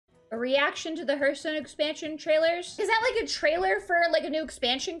A reaction to the Hearthstone expansion trailers? Is that like a trailer for like a new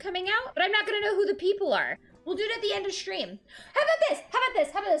expansion coming out? But I'm not gonna know who the people are. We'll do it at the end of stream. How about this? How about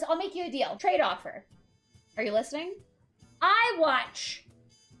this? How about this? I'll make you a deal. Trade offer. Are you listening? I watch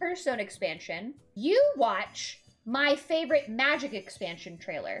Hearthstone expansion. You watch my favorite Magic expansion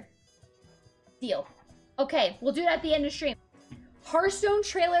trailer. Deal. Okay, we'll do it at the end of stream. Hearthstone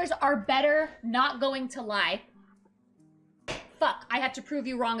trailers are better, not going to lie. Fuck, I have to prove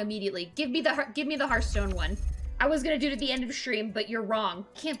you wrong immediately. Give me the Hearthstone one. I was gonna do it at the end of stream, but you're wrong.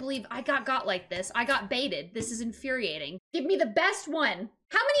 Can't believe I got like this. I got baited. This is infuriating. Give me the best one.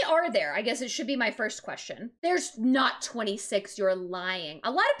 How many are there? I guess it should be my first question. There's not 26, you're lying.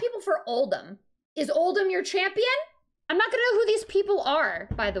 A lot of people for Oldham. Is Oldham your champion? I'm not gonna know who these people are,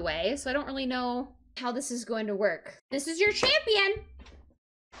 by the way, so I don't really know how this is going to work. This is your champion.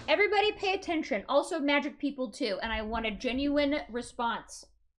 Everybody pay attention. Also Magic people too, and I want a genuine response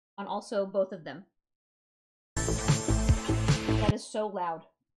on also both of them. That is so loud.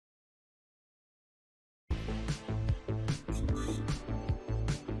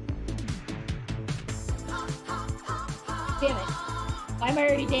 Damn it. Why am I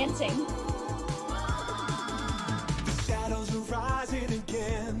already dancing? The shadows are rising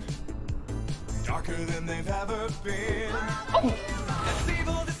again, darker than they've ever been. Oh. As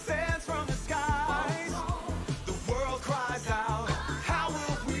evil descends from the skies, the world cries out, how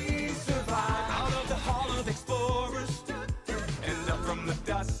will we survive? Out of the hall of explorers, and up from the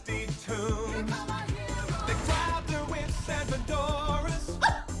dusty tomb, they grab their whips and fedoras.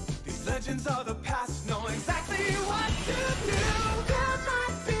 These legends of the past know exactly what to do. There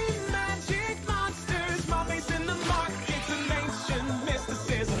might be magic monsters, mummies in the markets, and ancient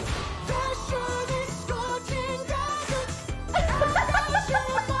mysticism. They're surely scorching deserts.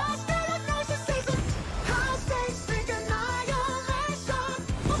 How they seek annihilation,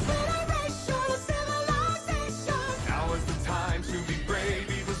 obliteration of civilization. Now is the time to be brave.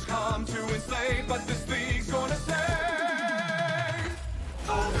 Evil's come to enslave, but this league's gonna save.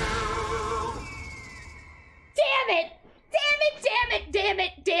 Damn it! Damn it, damn it, damn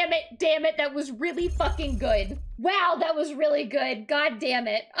it, damn it, damn it. That was really fucking good. Wow, that was really good. God damn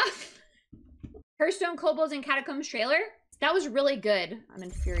it. Hearthstone, Kobolds, and Catacombs trailer? That was really good. I'm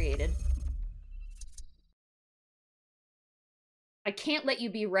infuriated. I can't let you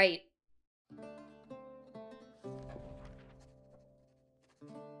be right.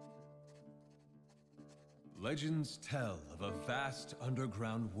 Legends tell of a vast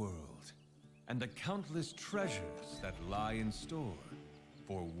underground world and the countless treasures that lie in store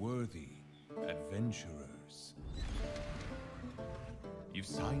for worthy adventurers. You've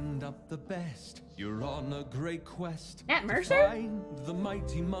signed up the best. You're on a great quest. Matt Mercer? To find the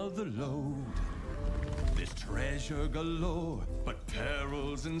mighty mother lode. There's treasure galore, but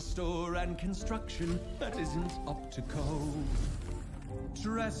perils in store and construction that isn't up to code.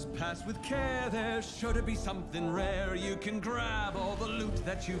 Trespass with care, there's sure to be something rare. You can grab all the loot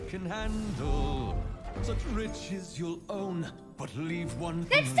that you can handle. Such riches you'll own, but leave one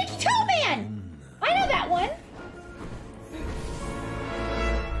thing. That's the Two-Man! I know that one.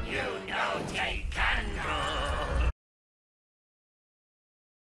 You know they can go.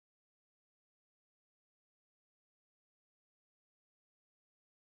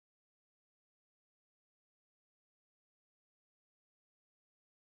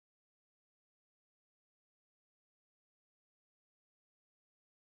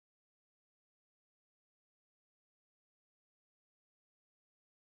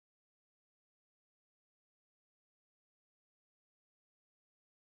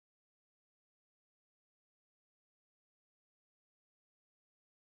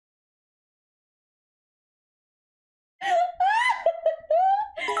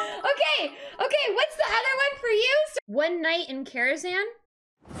 Okay, what's the other one for you? One Night in Karazhan?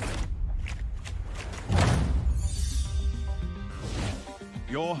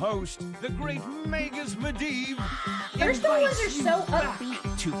 Your host, the great Magus Medivh, Hearthstone ones are so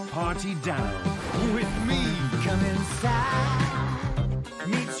upbeat. to party down with me. Come inside,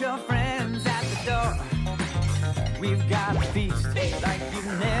 meet your friends at the door. We've got a feast like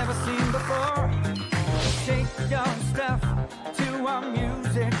you've never seen before. Shake your stuff to our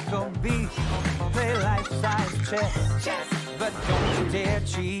musical beat. Play life-size chess, but don't you dare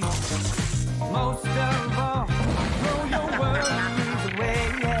cheat. Most of all, throw your worries away.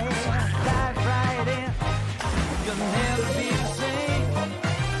 Dive right in, you'll never be the same.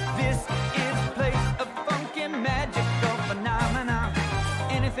 This is a place of funky magical phenomena.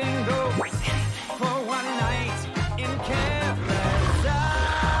 Anything goes for one night in Karazhan.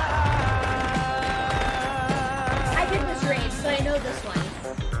 I did this race, so I know this one.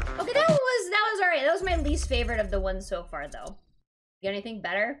 Okay, That was my least favorite of the ones so far, though. You got anything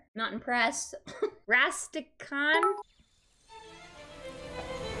better? Not impressed. Rasticon?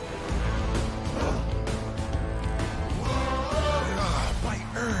 By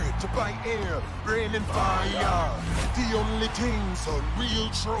earth, by air, rain and fire. The only things a real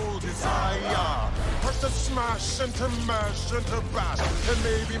troll desire. First to smash and to mash and to bash and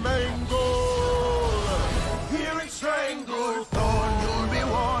maybe mangle. Here it's strangle. Thorn, you'll be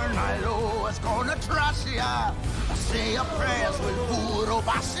warned, my lord's gonna trash ya. Say your prayers with voodoo,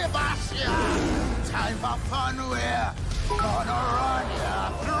 bashi bashi ya. Time for fun, we're gonna run ya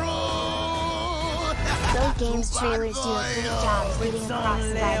through. Those games trailers do a great job of getting across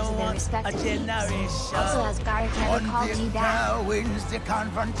the vibes of their respective games. Also, as Garrick never called you that. Wins the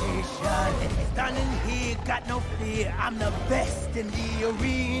confrontation. Standing here, got no fear. I'm the best in the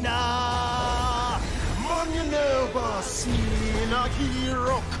arena. Man, you never seen a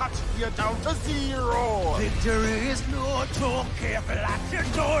hero cut you down to zero. Victory is no joke. Careful at your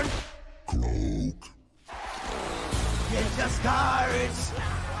door. Cloak. Get your scar, it's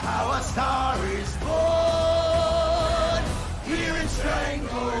how a star is born. Here in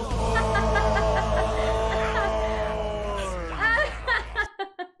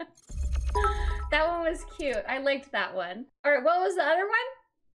That one was cute. I liked that one. Alright, what was the other one?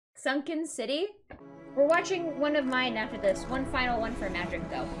 Sunken City? We're watching one of mine after this. One final one for Magic,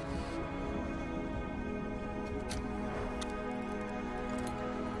 though.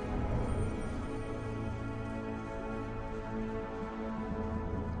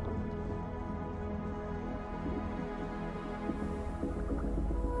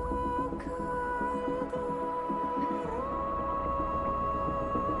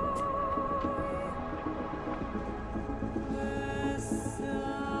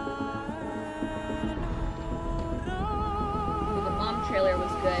 Trailer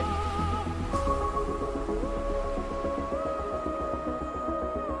was good.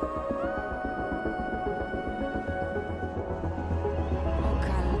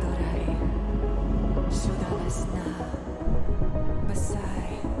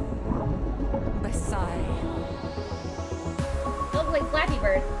 Looked like Flappy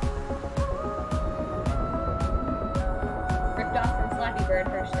Bird. Ripped off from Flappy Bird,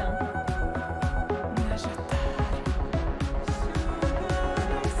 Hearthstone.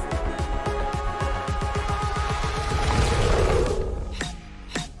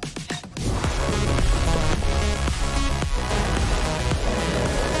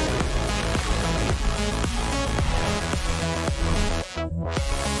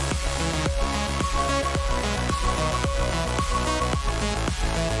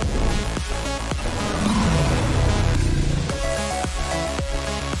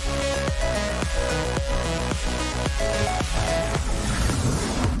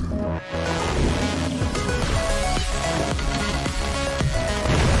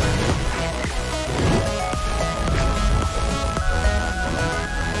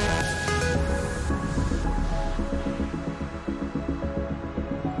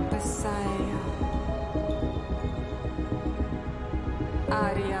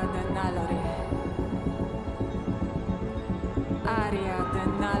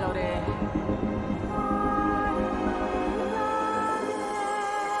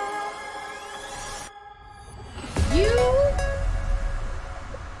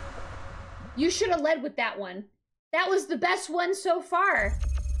 You should have led with that one. That was the best one so far.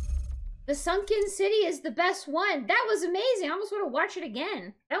 The Sunken City is the best one. That was amazing. I almost want to watch it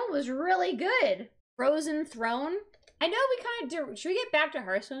again. That one was really good. Frozen Throne. I know we kind of should we get back to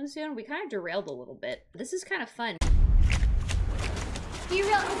Hearthstone soon? We kind of derailed a little bit. This is kind of fun.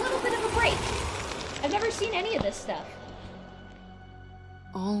 Derail a little bit of a break. I've never seen any of this stuff.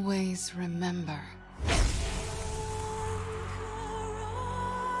 Always remember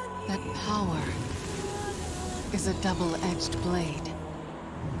that power is a double-edged blade.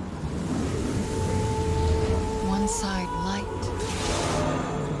 One side light,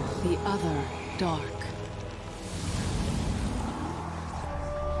 the other dark.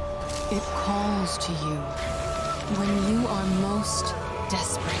 It calls to you when you are most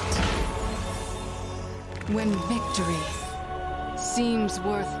desperate. When victory seems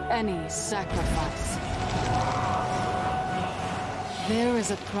worth any sacrifice. There is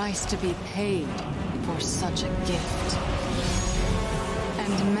a price to be paid for such a gift.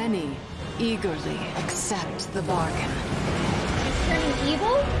 And many eagerly accept the bargain. It's turning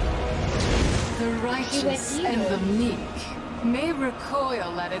evil? The righteous and the meek may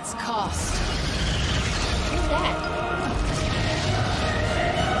recoil at its cost. Who's that?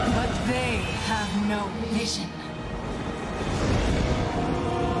 But they have no vision.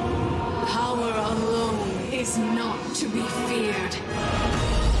 Power alone is not to be feared.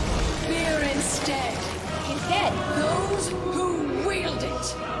 Fear instead those who wield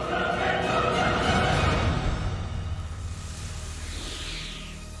it.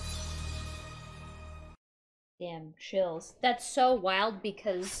 Damn, chills. That's so wild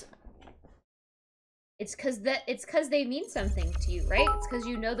because it's cause they mean something to you, right? It's cause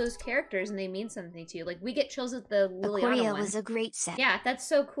you know those characters and they mean something to you. Like we get chills at the Liliana Ikoria one. was a great set. Yeah, that's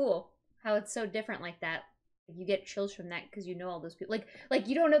so cool. How it's so different like that. You get chills from that because you know all those people. Like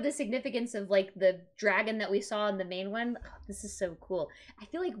you don't know the significance of like the dragon that we saw in the main one. Oh, this is so cool. I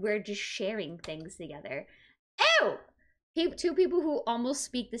feel like we're just sharing things together. Ew! Two people who almost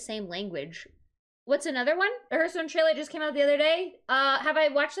speak the same language. What's another one? The Hearthstone trailer just came out the other day. Have I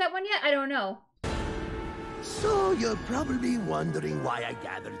watched that one yet? I don't know. So you're probably wondering why I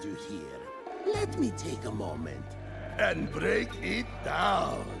gathered you here. Let me take a moment and break it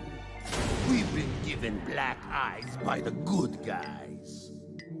down. We've been given black eyes by the good guys.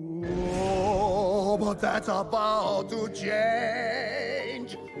 Oh, but that's about to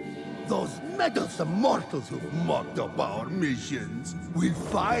change. Those meddlesome mortals who've mocked up our missions will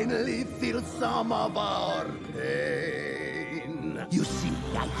finally feel some of our pain. You see,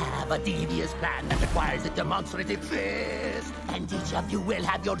 I have a devious plan that requires a demonstrative fist, and each of you will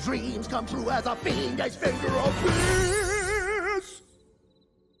have your dreams come true as a fiendish finger of peace.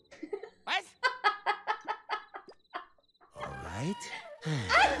 What? All right.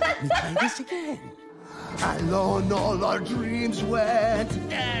 Let me try this again. Alone all our dreams went.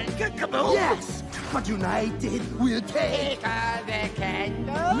 Kaboom! Yes, but united we'll take the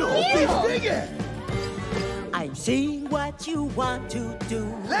candle. No, please dig it. I'm seeing what you want to do.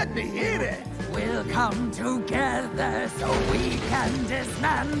 Let me hit it. We'll come together so we can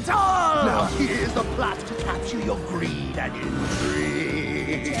dismantle. Now here's the plot to capture your greed and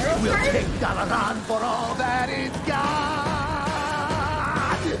intrigue. We'll take Dalaran for all that it's got.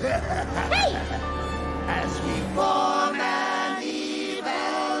 Hey! As we form an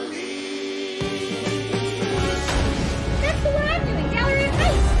evil league. That's the one I'm doing, Gallery of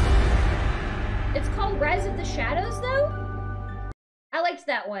Ice! It's called Rise of the Shadows, though? I liked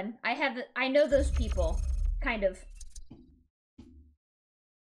that one. I know those people. Kind of.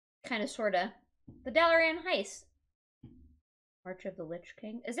 Kinda, sorta. The Dalaran Heist. March of the Lich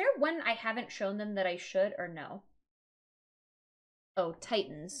King. Is there one I haven't shown them that I should, or no? Oh,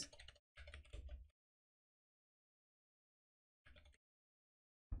 Titans.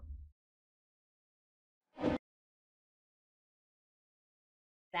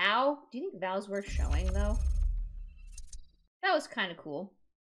 Vow? Do you think Vow's worth showing, though? That was kind of cool.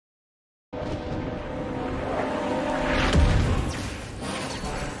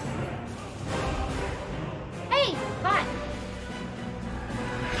 Hey! Hot!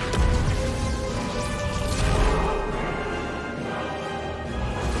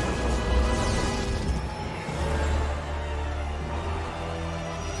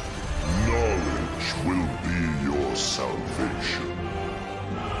 Knowledge will be your salvation.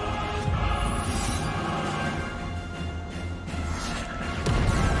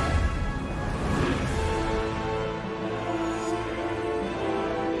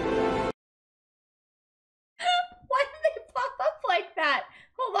 Why did they pop up like that?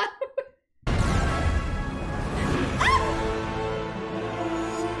 Hold on.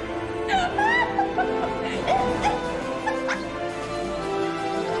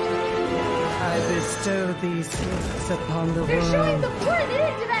 I bestow these gifts upon the They're world. showing the board. They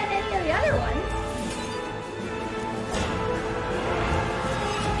didn't do that in any of the other ones.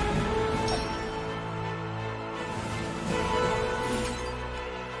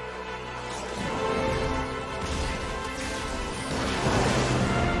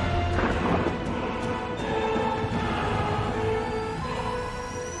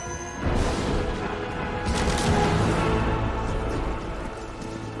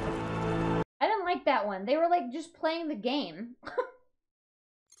 That one. They were like just playing the game.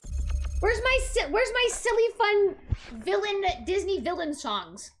 Where's my silly fun villain Disney villain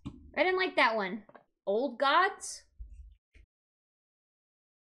songs? I didn't like that one. Old Gods?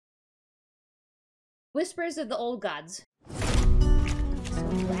 Whispers of the Old Gods. So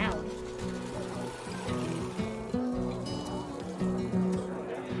loud.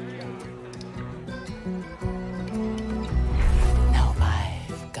 Now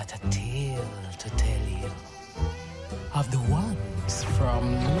I've got a tale to tell you of the ones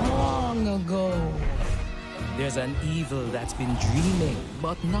from long ago. There's an evil that's been dreaming,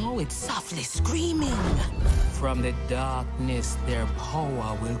 but now it's softly screaming. From the darkness, their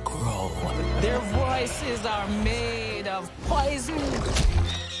power will grow. Their voices are made of poison.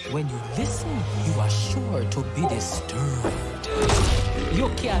 When you listen, you are sure to be disturbed. You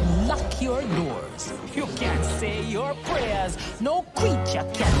can lock your doors. You can say your prayers. No creature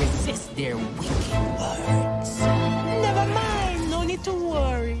can resist their wicked words. Never mind, no need to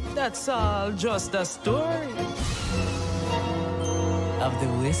worry. That's all just a story of the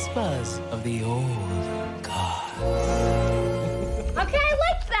whispers of the old gods. Okay, I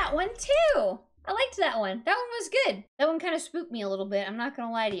liked that one too. I liked that one. That one was good. That one kind of spooked me a little bit. I'm not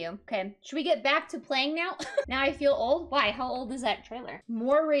gonna lie to you. Okay, should we get back to playing now? Now I feel old. Why? How old is that trailer?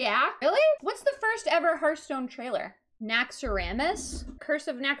 More React? Really? What's the first ever Hearthstone trailer? Naxxramas? Curse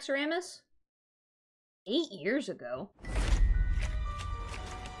of Naxxramas? 8 years ago.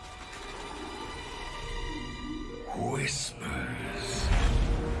 Whispers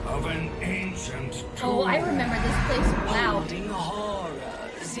of an ancient tomb. Oh, I remember this place. Wow. Holding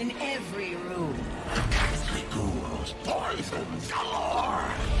horrors in every room. Ghastly ghouls by them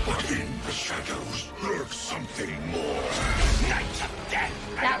galore. But in the shadows lurks something more. Nights of death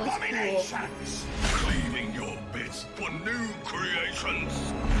That and was abominations. Cleaving your bits for new creations.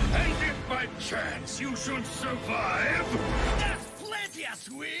 And if by chance you should survive, there's plenty of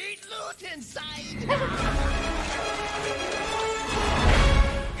sweet loot inside.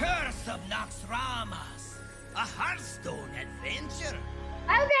 Curse of Naxxramas. A Hearthstone adventure.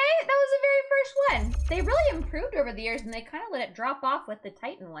 Okay, that was the very first one. They really improved over the years and they kind of let it drop off with the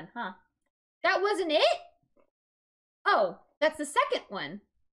Titan one, huh? That wasn't it? Oh, that's the second one.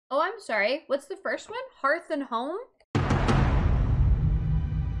 Oh, I'm sorry. What's the first one? Hearth and Home?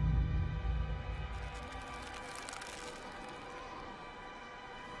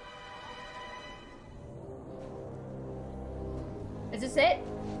 Is this it?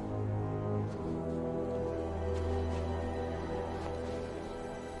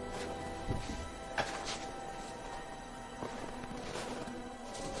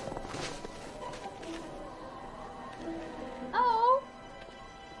 Oh.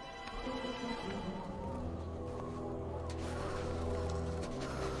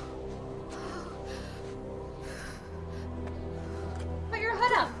 Put your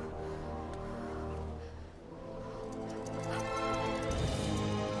hood up.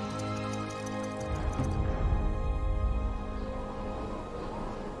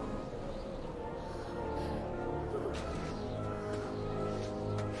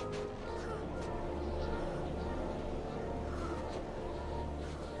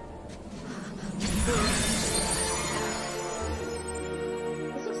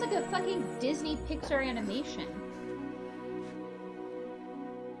 This looks like a fucking Disney Pixar animation.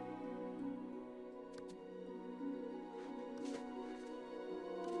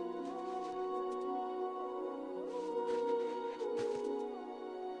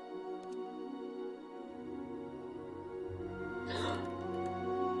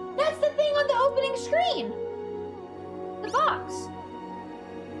 That's the thing on the opening screen! The box.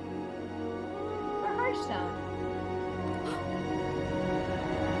 For Hearthstone.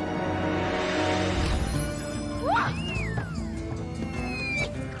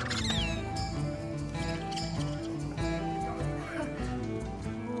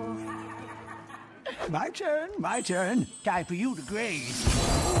 My turn. Time for you to graze.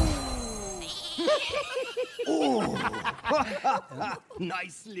 Oh,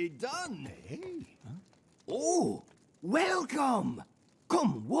 nicely done. Hey. Oh, welcome.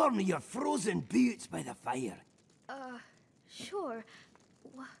 Come warm your frozen boots by the fire. Sure.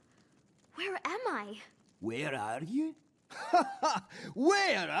 Where am I? Where are you?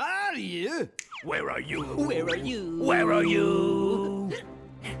 Where are you? Where are you? Where are you? Where are you?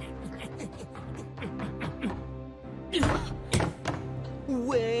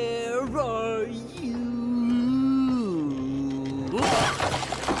 Where are you?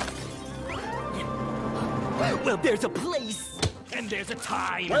 Well, there's a place. And there's a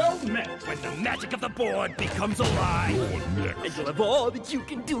time well met when the magic of the board becomes alive. And you'll have all that you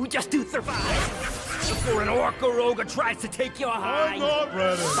can do just to survive. Before an orc or ogre tries to take your hide. I'm not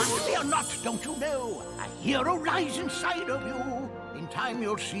ready. But fear not, don't you know? A hero lies inside of you. In time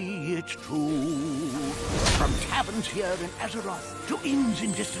you'll see it's true. From taverns here in Azeroth to inns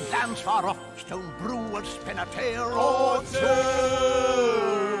in distant lands far off, Stone Brew will spin a tale or two.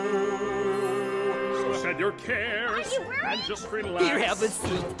 Shed your cares and just relax. Here, have a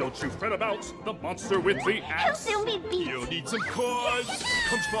seat. Don't you fret about the monster with the axe. He'll soon be beat. You'll need some cards.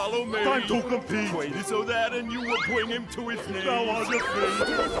 Come follow me. Time to compete. Wait so that and you will bring him to his knees. Now on your feet.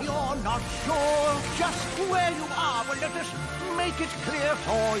 If you're not sure just where you are, well, let us make it clear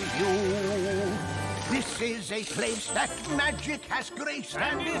for you. This is a place that magic has graced,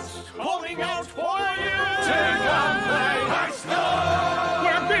 and it's Calling out for you. Take on play Hearthstone.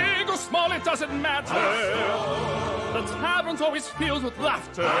 Where doesn't matter. The tavern's always filled with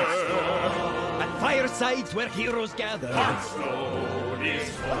laughter. At firesides where heroes gather. Hearthstone is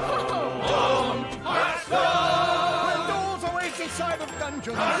home. Hearthstone! Where doors await inside of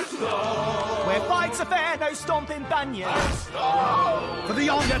dungeons. Hearthstone! Where fights are fair, no stomping bunions. Hearthstone! For the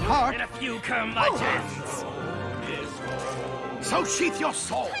young at heart, In a few curmudgeons. so sheath your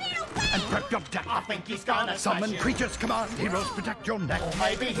sword and prep your deck. I think he's gonna Summon creatures command, heroes protect your neck.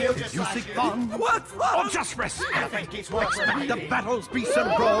 Maybe he'll If you seek fun, What? or just rest, I think he's worse than the battles, beasts,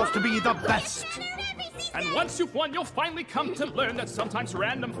 and brawls to be the best. And once you've won, you'll finally come to learn that sometimes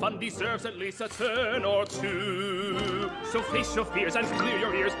random fun deserves at least a turn or two. So face your fears and clear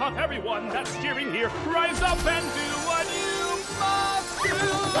your ears, pop everyone that's cheering here. Rise up and do what you must do.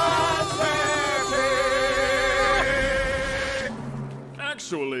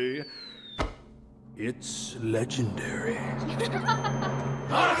 Actually, it's legendary.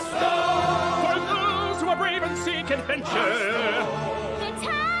 Hearthstone! For those who are brave and seek adventure.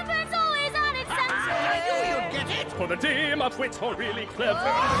 For the dim of wits or really clever.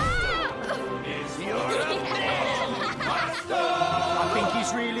 Is your I think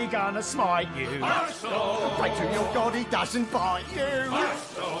he's really gonna smite you. Hearthstone! Pray to your god he doesn't bite you.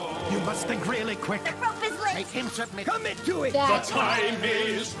 Hearthstone! You must think really quick. Rope is lit. Make him submit. Commit to it. The That's time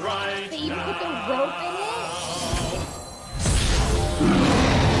is right They even put the now. rope in it?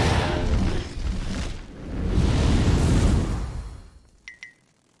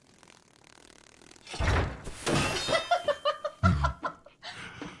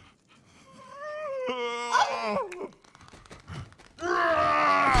 Oh,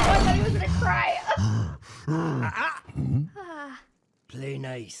 I thought he was gonna cry. Play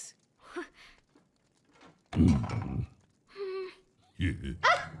nice.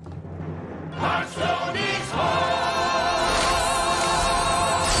 Hearthstone is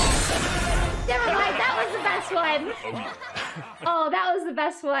Never mind, that was the best one. Oh, that was the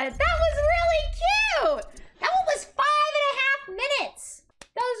best one. That was really cute. That one was 5.5 minutes.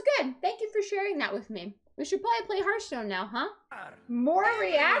 That was good. Thank you for sharing that with me. We should probably play Hearthstone now, huh? More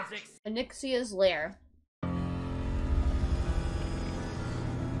React? Onyxia's Lair.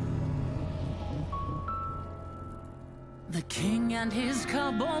 The king and his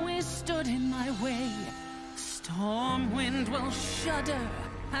cub always stood in my way. Stormwind will shudder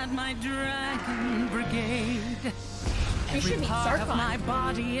at my dragon brigade. Every part of my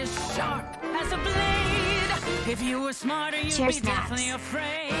body is sharp as a blade. If you were smarter, you'd Cheers, be Max. deathly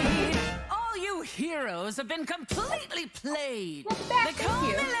afraid. All you heroes have been completely played. They call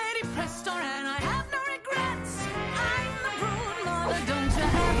me Lady Prestor and I have no regrets. I'm the brood mother, don't you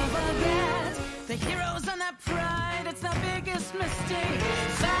ever forget. The heroes and their pride, it's the biggest mistake.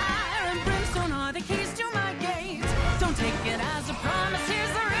 Fire and brimstone are the keys to my gate. Don't take it as a promise,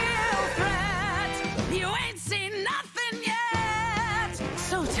 here's the real threat. You ain't seen nothing yet.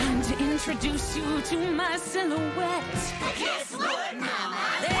 So time to introduce you to my silhouette. Guess what,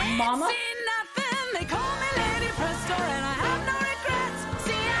 mama? They ain't seen nothing. They call me Lady Prestor and I have no regrets.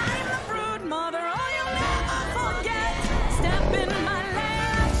 See, I'm the brood mother, all you'll never forget. Step in my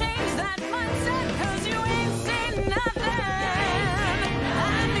lair, change that mindset, cause you ain't seen nothing. I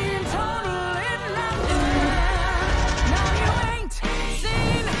mean totally nothing. No, you ain't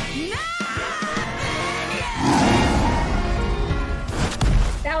seen nothing yet.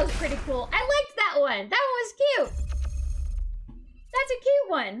 That was pretty cool. I liked that one. That one was cute. That's a cute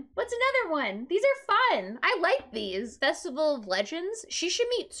one. What's another one? These are fun. I like these. Festival of Legends. She should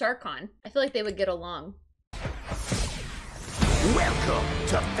meet Sarkon. I feel like they would get along. Welcome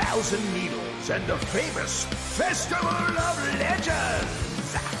to Thousand Needles and the famous Festival of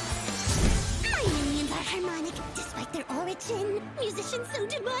Legends. My minions are harmonic, despite their origin. Musicians so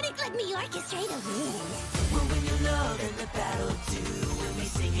demonic, let me orchestrate a win. Well, when you love in the battle too, when we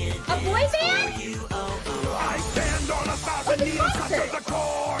sing it, A boy band? I stand on 1,000 needles under the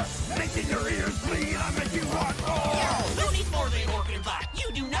core, making your ears bleed. I make you want more. no need for the organ bot.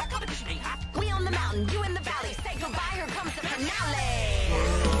 You do not competition ain't hot. We on the mountain, you in the valley. Say goodbye, here comes the finale.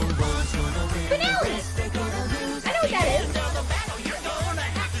 Finale! I know what that is. The battle you're gonna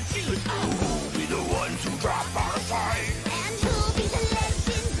have to choose. Who'll be the ones who drop out of fight? And who'll be the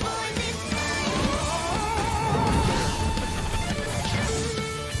legends for this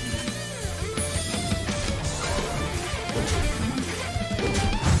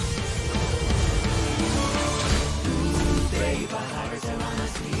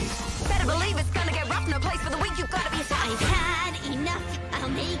Better believe it's gonna get rough. No place for the weak. You gotta be fine. I've had enough, I'll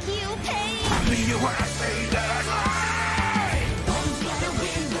make you pay. See you when I say that. One's gonna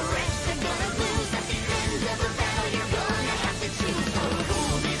win, the rest are gonna lose. At the end of the battle, you're gonna have to choose. So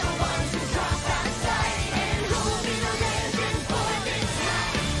who'll be the ones who drop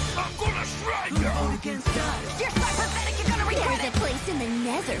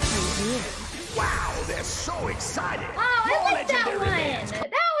so excited. Oh, I More like that legendary one. lands. That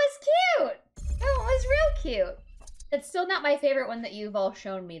was cute. That one was real cute. It's still not my favorite one that you've all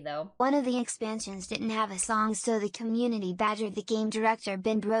shown me, though. One of the expansions didn't have a song, so the community badgered the game director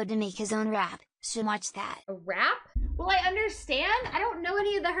Ben Bro to make his own rap. So watch that. A rap? Well, I understand. I don't know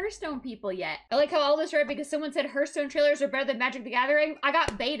any of the Hearthstone people yet. I like how all this right because someone said Hearthstone trailers are better than Magic the Gathering. I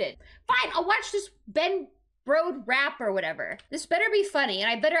got baited. Fine, I'll watch this Ben Bro rap or whatever. This better be funny, and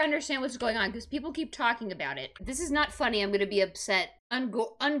I better understand what's going on because people keep talking about it. If this is not funny, I'm gonna be upset.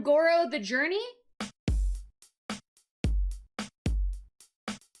 Ungoro the Journey?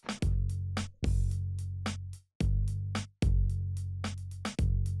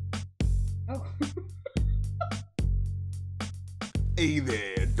 Oh. Hey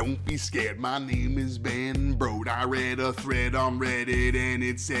there, don't be scared, my name is Ben Brode. I read a thread on Reddit and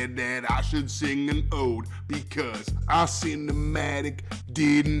it said that I should sing an ode because our cinematic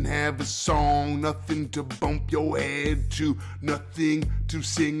didn't have a song, nothing to bump your head to, nothing to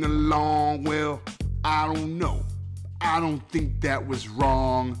sing along. Well, I don't know, I don't think that was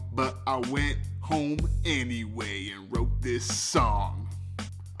wrong, but I went home anyway and wrote this song.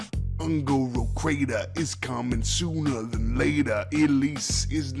 Ungoro Crater is coming sooner than later. Elise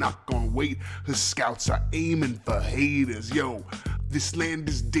is not gonna wait. Her scouts are aiming for haters. Yo, this land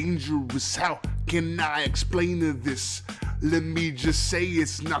is dangerous. How can I explain this? Let me just say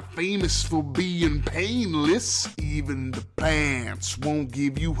it's not famous for being painless. Even the plants won't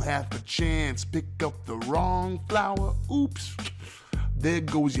give you half a chance. Pick up the wrong flower. Oops, there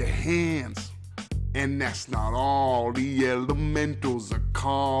goes your hands. And that's not all, the elementals are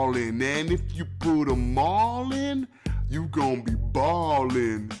calling. And if you put them all in, you gon' be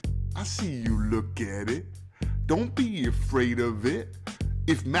ballin'. I see you look at it, don't be afraid of it.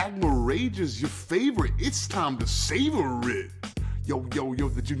 If Magma Rage is your favorite, it's time to savor it. Yo, yo, yo,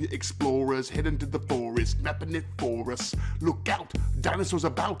 the junior explorers head into the forest, mapping it for us. Look out, dinosaurs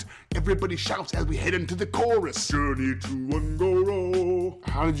about, everybody shouts as we head into the chorus. Journey to Ungoro.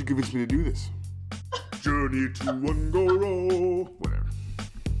 How did you convince me to do this? Journey to Ungoro. Whatever.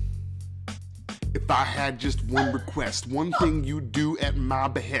 If I had just one request, one thing you do at my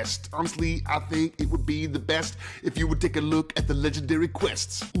behest, honestly, I think it would be the best if you would take a look at the legendary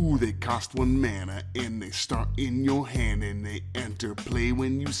quests. Ooh, they cost 1 mana, and they start in your hand, and they enter play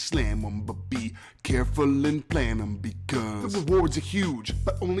when you slam them. But be careful and plan them, because the rewards are huge,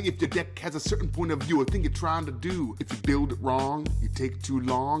 but only if your deck has a certain point of view, a thing you're trying to do. If you build it wrong, you take too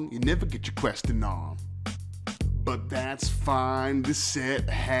long, you never get your question on. But that's fine, this set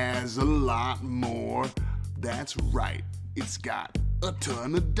has a lot more. That's right, it's got a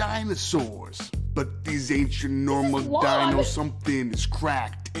ton of dinosaurs. But these ain't your normal dinos, something is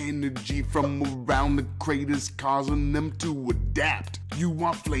cracked. Energy from around the craters causing them to adapt. You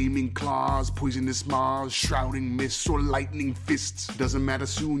want flaming claws, poisonous maws, shrouding mists, or lightning fists. Doesn't matter,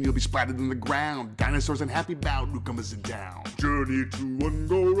 soon you'll be splattered on the ground. Dinosaurs unhappy about newcomers in town. Journey to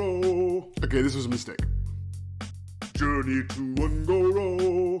Ungoro. Okay, this was a mistake. Journey to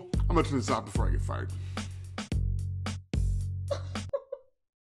Ungoro. I'm gonna turn this off before I get fired.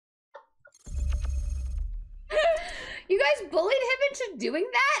 You guys bullied him into doing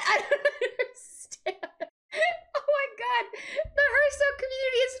that? I don't understand. Oh my god. The Hearthstone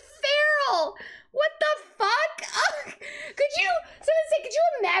community is feral. What the fuck? Oh, could you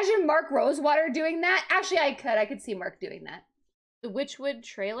imagine Mark Rosewater doing that? Actually, I could see Mark doing that. The Witchwood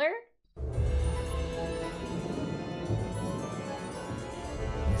trailer?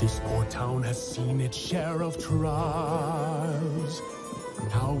 This poor town has seen its share of trials.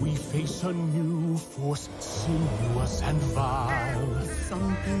 Now we face a new force, sinuous and vile.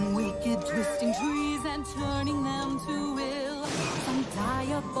 Something wicked, twisting trees and turning them to will. Some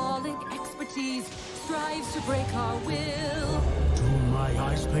diabolic expertise strives to break our will. Do my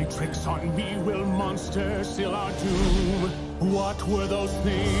eyes play tricks on me? Will monsters seal our doom? What were those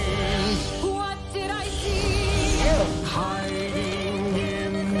things? What did I see? Hiding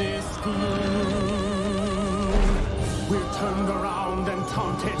in this gloom. We're turned around and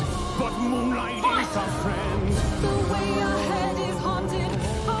taunted, but moonlight is our friend. The way ahead is haunted,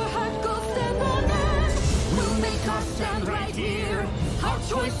 our heart goes stand on end. We'll make our stand right here, our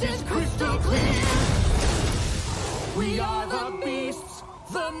choice is crystal clear. We are the beasts,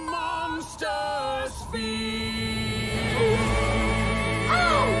 the monsters fear.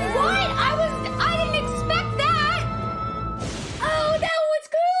 Oh, what? I didn't expect that! Oh, that was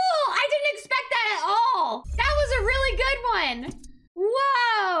cool! I didn't expect that at all! That was a really good one!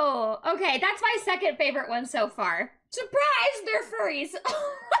 Whoa! Okay, that's my second favorite one so far. Surprise! They're furries!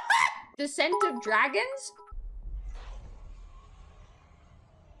 Descent of Dragons?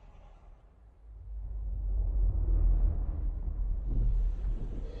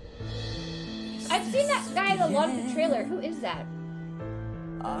 I've seen that guy in a lot of the trailer. Who is that?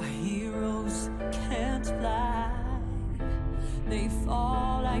 Our heroes can't fly. They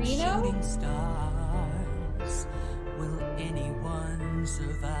fall like shooting stars. Will anyone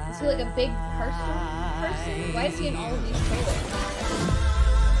survive? Is he like a big person? Why is he in all of these trailers?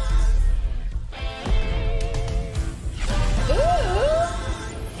 Ooh!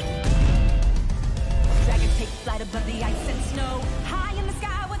 Dragons take flight above the ice and snow. High in the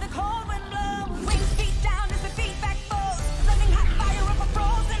sky where the cold wind blows. Wings feet down as the feet back foes. Flaming hot fire over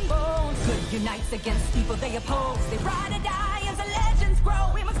frozen bones. Good unites against people they oppose. They ride or die as the legends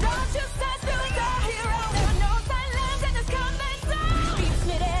grow. We must go to such doing our hero. There are no silence in this combat zone. Beats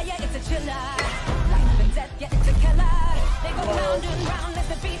mid-air, yeah, it's a chiller. Life and death, yeah, it's a killer. They go round and round as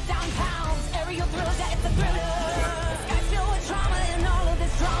the beat down pounds. Aerial thrills, yeah, it's a thriller. The sky's filled with trauma and all of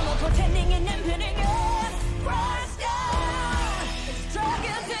this drama. Portending and impending, yeah. Crush down. It's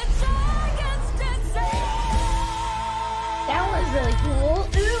dragons and giants dancing. That was really cool.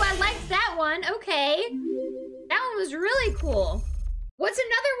 Ooh, I liked that one. Okay. That one was really cool. What's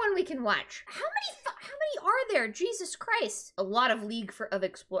another one we can watch? How many are there? Jesus Christ. A lot of League of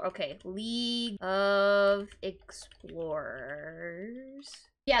Explorers. Okay, League of Explorers.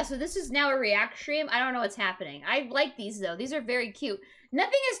 Yeah, so this is now a react stream. I don't know what's happening. I like these though. These are very cute.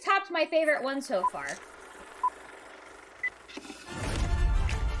 Nothing has topped my favorite one so far.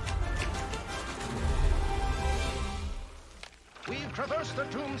 We've traversed the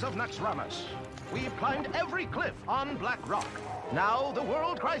tombs of Naxxramas. We've climbed every cliff on Black Rock. Now the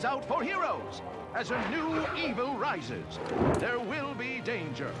world cries out for heroes. As a new evil rises, there will be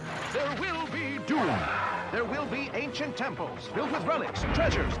danger. There will be doom. There will be ancient temples filled with relics,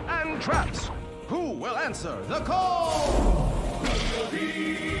 treasures, and traps. Who will answer the call?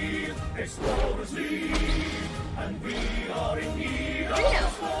 Explorers lead, and we are in need of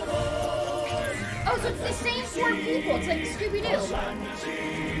explorers. Oh, so it's the same four people. It's like Scooby-Doo.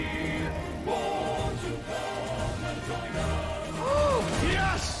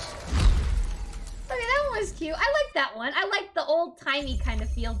 Yes! Okay, that one was cute. I like that one. I like the old-timey kind of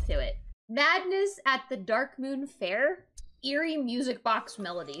feel to it. Madness at the Dark Moon Fair. Eerie music box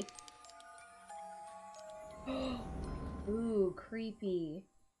melody. Ooh, creepy.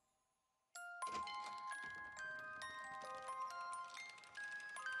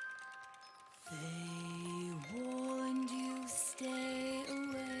 They warned you, stay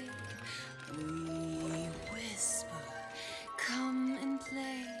away. We whisper, come and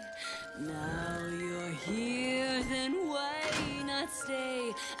play. Now you're here, then why not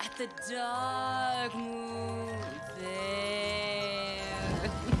stay at the Dark Moon Fair?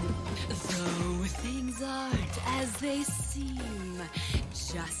 Though things aren't as they seem,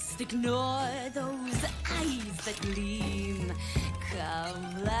 just ignore those eyes that gleam.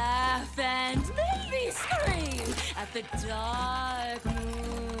 Come laugh and maybe scream at the Dark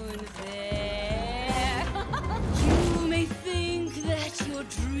Moon Fair. You may think that you're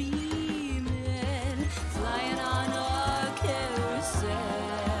dreaming, flying on our carousel.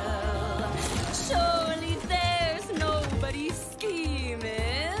 Surely there's nobody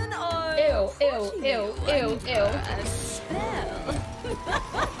scheming or Ew. a spell.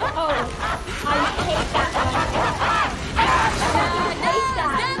 Oh, I hate that one.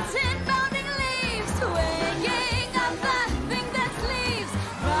 Dancing, bounding leaves, swaying up the thing that leaves.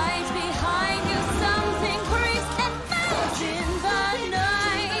 Right behind you, something creeps and melts in the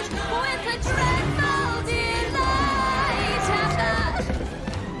night with a dreadful delight at the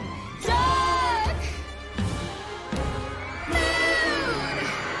Dark Moon.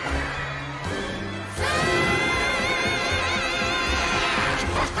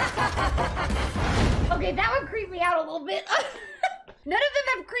 Okay, that one creeped me out a little bit. None of them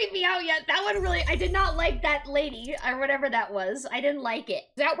have creeped me out yet. That one really, I did not like that lady, or whatever that was. I didn't like it.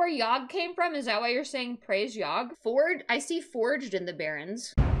 Is that where Yogg came from? Is that why you're saying praise Yogg? I see Forged in the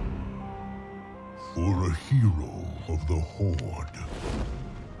Barrens. For a hero of the Horde,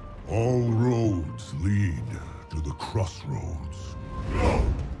 all roads lead to the crossroads.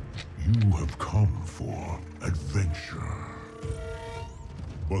 You have come for adventure.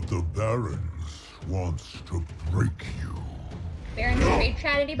 But the Barrens wants to break you. Barrens trade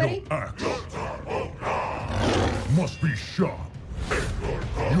chat, anybody? Your axe must be sharp.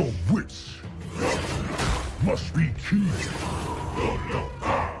 Your wits must be keen.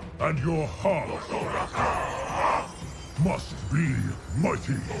 And your heart must be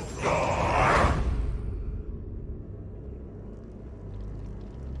mighty.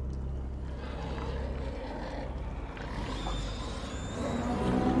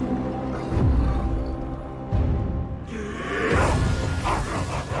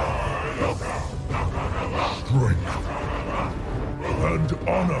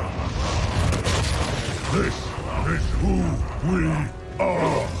 honor. This is who we are.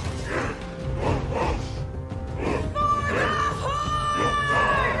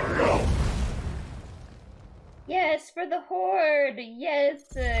 Yes, for the Horde! Yes,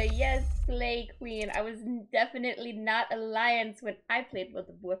 yes, Slay Queen. I was definitely not Alliance when I played World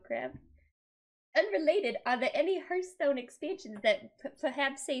of Warcraft. Unrelated, are there any Hearthstone expansions that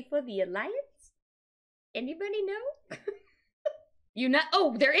perhaps say for the Alliance? Anybody know?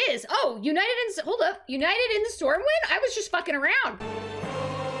 Oh, there is! Oh, hold up. United in the Stormwind? I was just fucking around.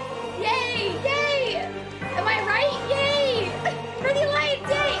 Yay! Yay! Am I right? Yay! For the Alliance,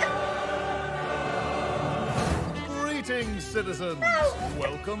 yay! Greetings, citizens.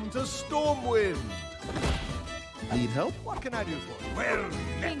 Welcome to Stormwind. Need help? What can I do for you? Well,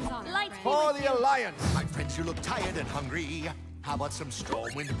 for the Alliance. My friends, you look tired and hungry. How about some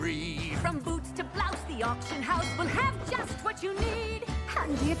Stormwind breed? From boots to blouse, the auction house will have just what you need.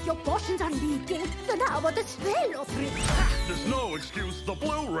 And if your portions are leaking, then how about the spell of free? There's no excuse. The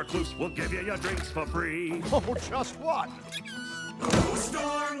Blue Recluse will give you your drinks for free. Oh, just what?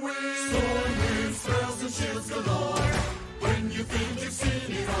 Stormwind, spells and shields galore. When you think you've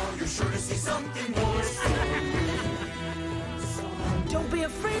seen it all, you're sure to see something more. Don't be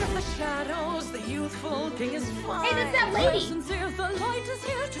afraid of the shadows. The youthful king is fine. Hey, that's that lady. Sincere, the light is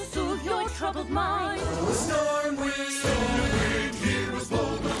here to soothe your troubled mind. Stormwind, heroes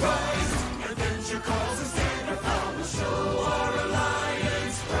bold will rise. Adventure calls us stand our power. We'll show our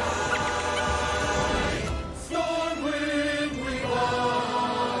Alliance pride. Stormwind, we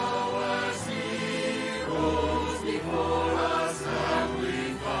bow as heroes before us, and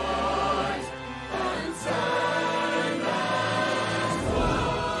we fight and stand as one.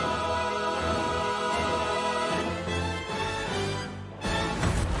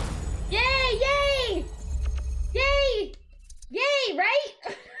 Yay! Yay! Yay! Yay, right?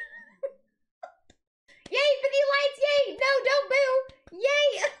 Yay for the Alliance, yay! No, don't boo! Yay!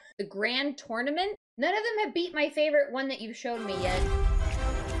 The Grand Tournament? None of them have beat my favorite one that you've shown me yet.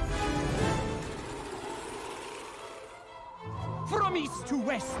 From east to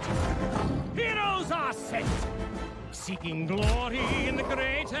west, heroes are sent, seeking glory in the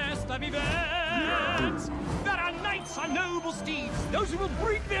greatest of events. There are knights on noble steeds, those who will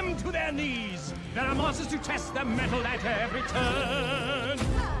bring them to their knees. There are monsters to test their mettle at every turn.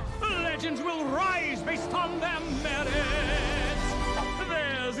 Legends will rise based on their merits.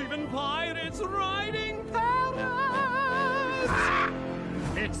 There's even pirates riding parrots.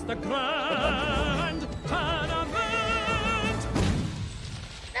 It's the Grand Tournament.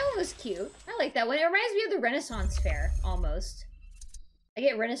 That one was cute. I like that one. It reminds me of the Renaissance Fair, almost. I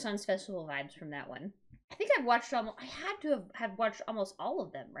get Renaissance Festival vibes from that one. I think I've watched almost, I had to have watched almost all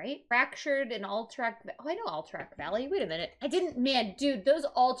of them, right? Fractured and Alterac, oh, I know Alterac Valley. Wait a minute. I didn't, man, dude, those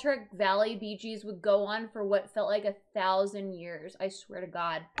Alterac Valley BGs would go on for what felt like 1,000 years. I swear to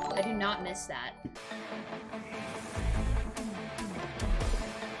God. I do not miss that.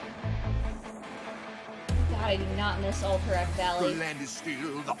 God, I do not miss Alterac Valley. The land is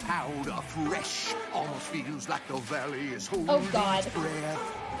still, the powder fresh. Almost feels like the valley is holding Oh, God. its breath.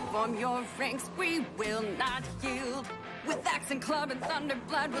 From your ranks we will not yield. With axe and club and thunder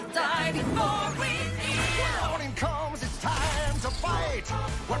blood we'll die before we yield. Morning comes, it's time to fight.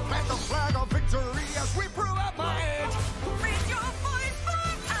 We'll plant the flag of victory as we prove our might. Raise your voice for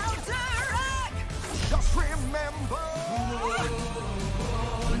Alterac. Just remember,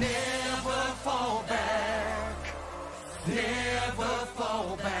 never fall back. Never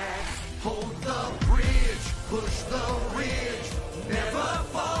fall back. Hold the bridge, push the ridge. Never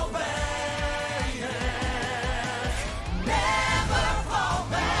fall back. Never fall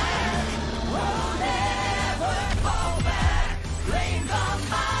back. Oh, never fall back. Flames on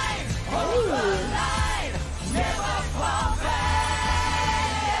mine. Hold the line. Never fall back.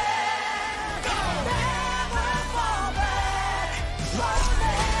 Never fall back.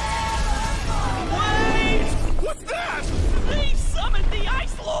 Wait! What's that? They summoned the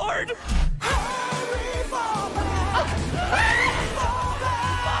Ice Lord! Hurry, fall back.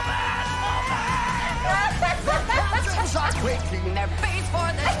 Mountains are quaking. Their base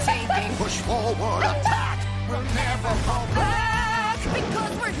for the taking. Push forward, attack. We'll never fall back.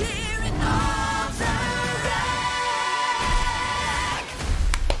 Because we're here in Alterac.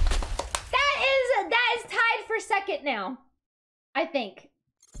 That is tied for second now. I think.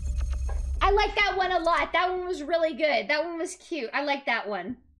 I like that one a lot. That one was really good. That one was cute. I like that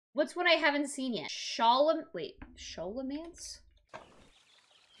one. What's one I haven't seen yet? Sholomance?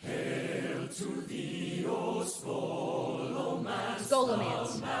 Hail to thee, O Skolomance,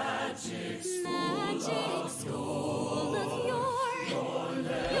 Skolomance. magic Magic school of your Your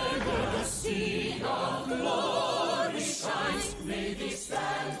legacy of glory shines. May they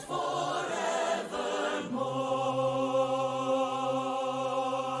stand forevermore.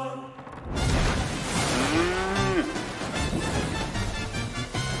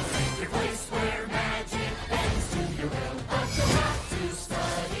 Take your place where magic bends to your will, but you'll have to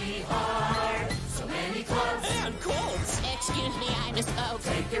study hard. So many clubs and colds. Excuse me, I misspoke.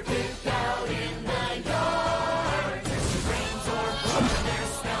 Take your pick out in the yard. There's your brains or books,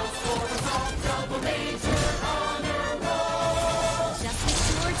 there's spells for us all. Double major honor roll. Just be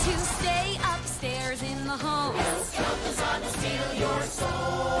sure to stay upstairs in the hall. Else comes on to steal your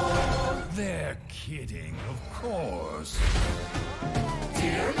soul. They're kidding, of course.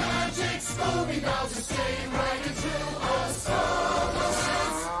 Dear magic school, we vow to stay right and true. Us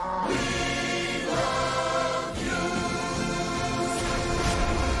always. We love you.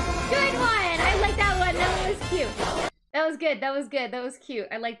 Good one! I like that one. That one was cute. That was good. That was good. That was cute.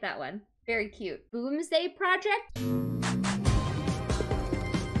 I like that one. Very cute. Boomsday Project?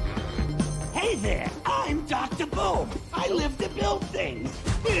 Hey there, I'm Dr. Boom. I live to build things.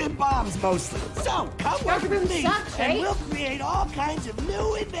 Bombs mostly. So come work with me, sucks, right? and we'll create all kinds of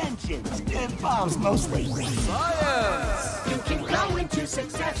new inventions. Bombs mostly. Science! You can grow into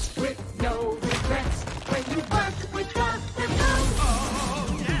success with no regrets when you work with Dr.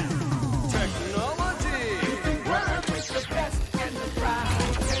 Boom. Technology! You can work with the best and the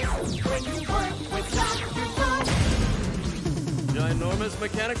brightest when you work with Dr. Boom. Ginormous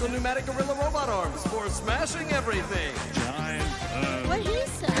mechanical pneumatic gorilla robot arms for smashing everything. Giant. What he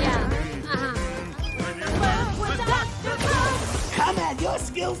said. Yeah. Work with Dr. Boom. Come add your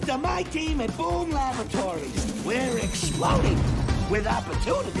skills to my team at Boom Laboratories. We're exploding with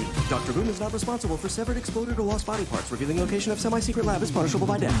opportunity. Dr. Boom is not responsible for severed, exploded, or lost body parts. Revealing location of semi-secret lab is punishable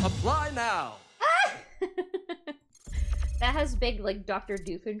by death. Apply now. That has big, like, Dr.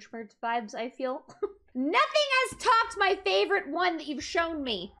 Doofenshmirtz vibes, I feel. Nothing has topped my favorite one that you've shown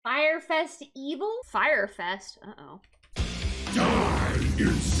me. Firefest Evil? Firefest? Uh-oh. Die,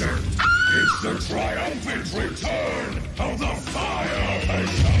 insect! It's the triumphant return of the fire!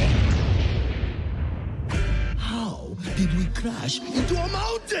 How did we crash into a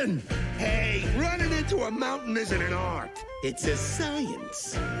mountain? Hey, running into a mountain isn't an art. It's a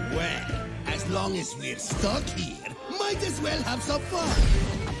science. Well, as long as we're stuck here, might as well have some fun.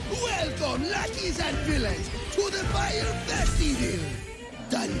 Welcome, lackeys and villains, to the Fire Festival!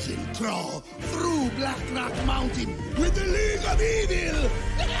 Dungeon crawl through Black Rock Mountain with the League of Evil!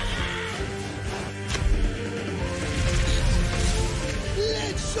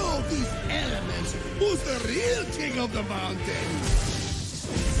 Let's show these elements who's the real king of the mountain!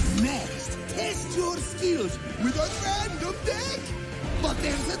 Next, test your skills with a random deck! But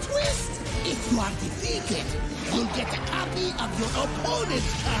there's a twist! If you are defeated, you'll get a copy of your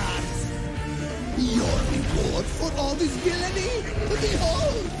opponent's cards! Your reward for all this villainy?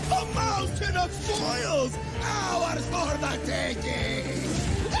 Behold, a mountain of spoils! Ours for the taking!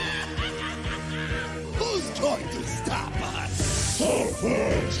 Who's going to stop us?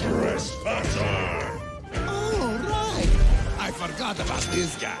 Suffer, trespasser! Oh, right! I forgot about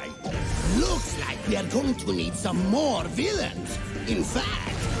this guy. Looks like we are going to need some more villains. In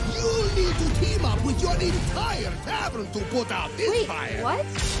fact, you'll need to team up with your entire tavern to put out this fire. What?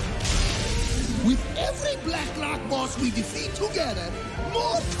 With every Black Rock boss we defeat together,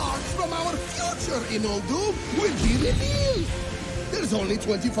 more cards from our future in Old Doom will be revealed. There's only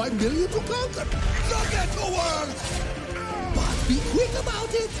 25 million to conquer. So get to work! But be quick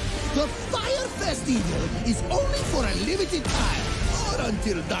about it. The Fire Festival is only for a limited time, or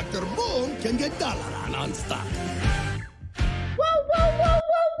until Dr. Boom can get Dalaran unstuck. Whoa, whoa, whoa,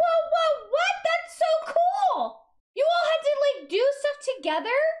 whoa, whoa, whoa! What? That's so cool! You all had to, like, do stuff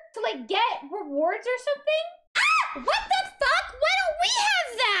together to, like, get rewards or something? Ah! What the fuck? Why don't we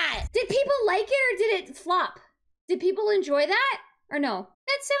have that? Did people like it or did it flop? Did people enjoy that? Or no?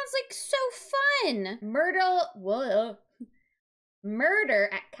 That sounds like so fun! Murder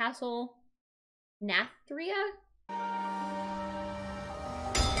at Castle Nathria?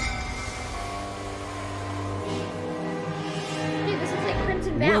 Dude, this is like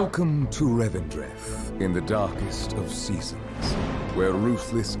Crimson Vow. Welcome to Revendreth, in the darkest of seasons, where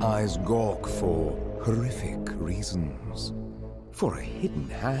ruthless eyes gawk for horrific reasons. For a hidden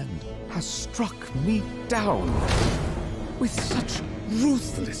hand has struck me down with such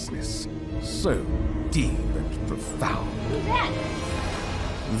ruthlessness, so deep and profound. Who's that?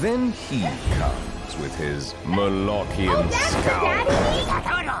 Then he comes with his Molochian scowl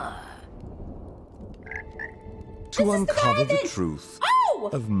to uncover the truth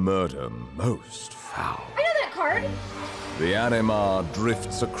of murder most foul. I know that card? The anima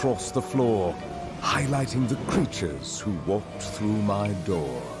drifts across the floor, highlighting the creatures who walked through my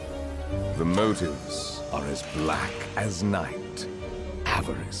door. The motives are as black as night.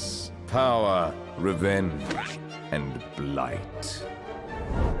 Avarice, power, revenge, and blight.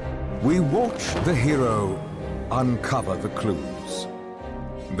 We watch the hero uncover the clues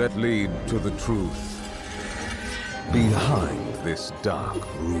that lead to the truth behind this dark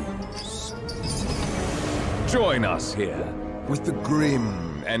ruse. Join us here with the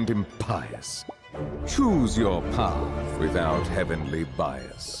grim and impious. Choose your path without heavenly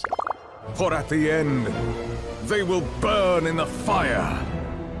bias. For at the end, they will burn in the fire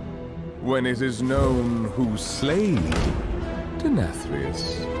when it is known who slayed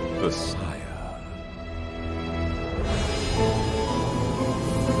Denathrius the Sire.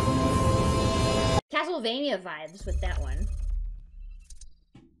 Castlevania vibes with that one.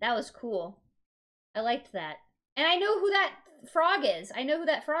 That was cool. I liked that. And I know who that frog is. I know who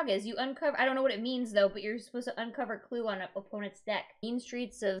that frog is. You uncover— I don't know what it means though, but you're supposed to uncover a clue on an opponent's deck. Mean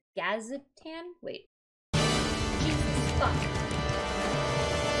Streets of Gazetan? Wait. Jesus fuck.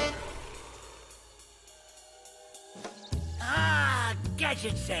 Ah,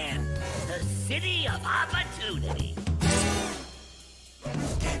 Gadget Sand, the city of opportunity.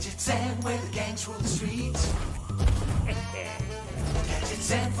 Gadget Sand, where the gangs rule the streets. Gadget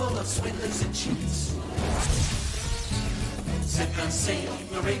Sand, full of swindlers and cheats. Set and sing,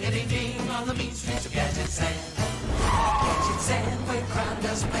 a ring-a-ding-ding on the mean streets of Gadget Sand. Gadget Sand, where crime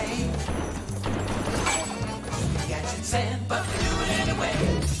does pay. Gadget Sand, but we do it anyway.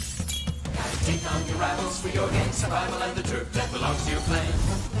 Gotta take on your rivals for your gang survival and the turf that belongs to your clan.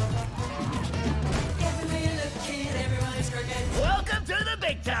 Every little kid, everybody's cricket. Welcome to the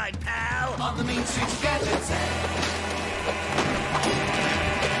big time, pal. On the mean streets of Gadget Sand.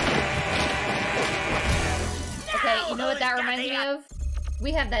 Okay, you know what that reminds me of?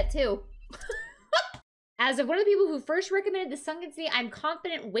 We have that too. As of one of the people who first recommended the Sunken City, I'm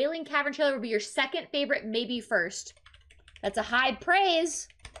confident Wailing Cavern trailer will be your second favorite, maybe first. That's a high praise.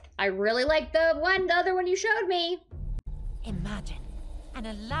 I really like the other one you showed me. Imagine an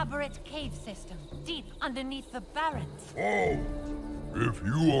elaborate cave system deep underneath the Barrens. Oh, if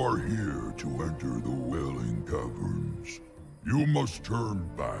you are here to enter the Wailing Caverns, you must turn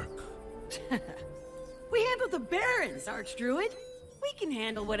back. We handled the Barrens, Archdruid. We can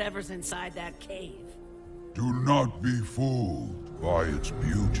handle whatever's inside that cave. Do not be fooled by its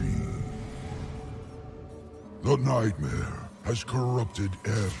beauty. The nightmare has corrupted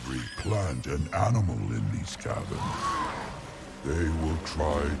every plant and animal in these caverns. They will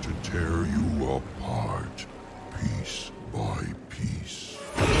try to tear you apart, piece by piece.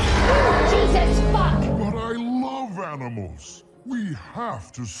 Jesus fuck! But I love animals. We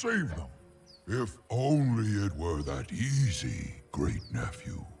have to save them. If only it were that easy, great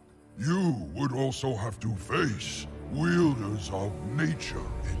nephew. You would also have to face wielders of nature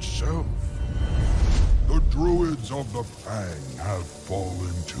itself. The druids of the Fang have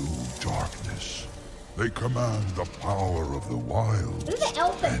fallen to darkness. They command the power of the wild. This is the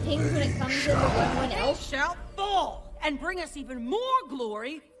elf that pings when it comes to everyone else. They shall fall and bring us even more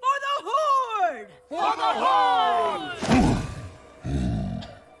glory for the Horde! For the Horde!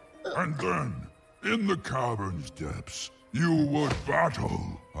 And then, in the cavern's depths, you would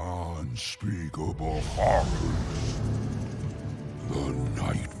battle unspeakable horrors. The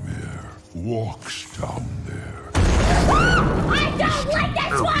nightmare walks down there. I don't like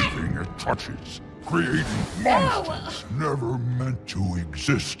this one! Everything it touches, creating monsters never meant to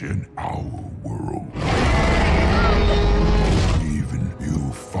exist in our world. Even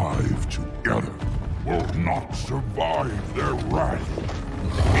you five together will not survive their wrath.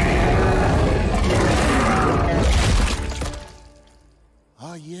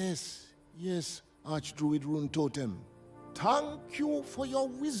 Ah, yes, yes, Archdruid Rune Totem. Thank you for your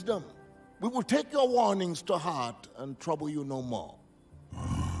wisdom. We will take your warnings to heart and trouble you no more.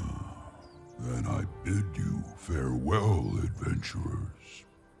 Then I bid you farewell, adventurers.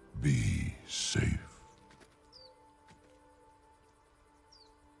 Be safe.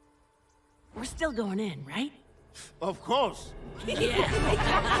 We're still going in, right? Of course. Yeah.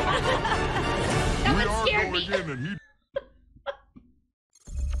 We are going in and he...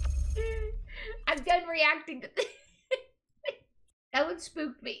 I'm done reacting to this. That one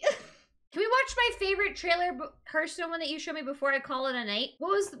spooked me. Can we watch my favorite trailer, Hearthstone one that you showed me before I call it a night? What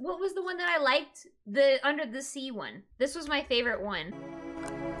was the one that I liked? The Under the Sea one. This was my favorite one.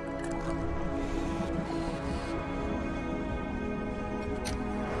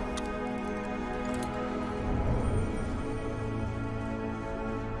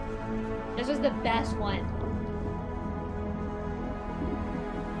 This was the best one.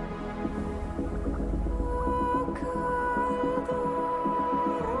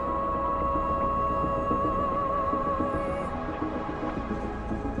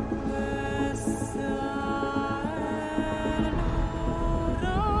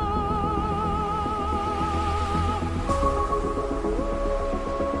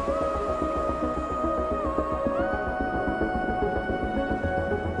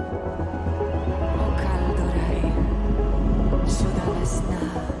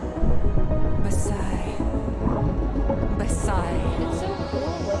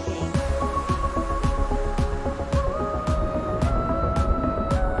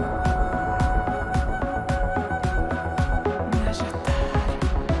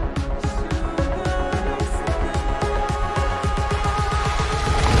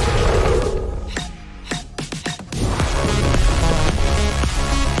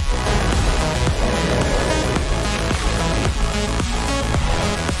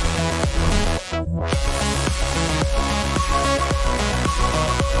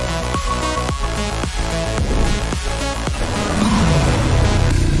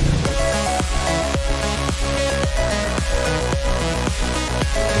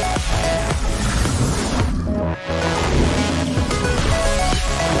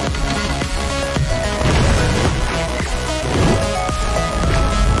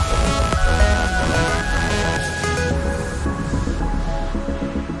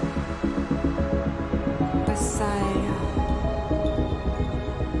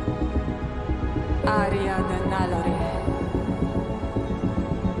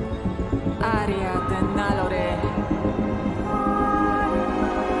 Aria de Nalore.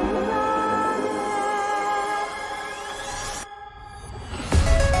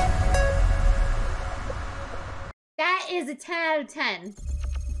 That is a 10 out of 10.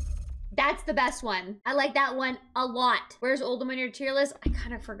 That's the best one. I like that one a lot. Where's Oldham on your tier list? I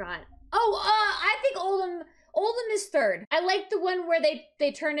kind of forgot. Oh, I think Oldham is third. I like the one where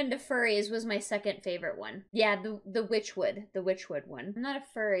they turn into furries was my second favorite one. Yeah, the Witchwood one. I'm not a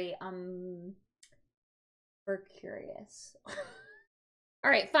furry. We're curious.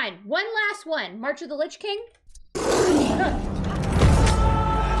 All right, fine. One last one. March of the Lich King.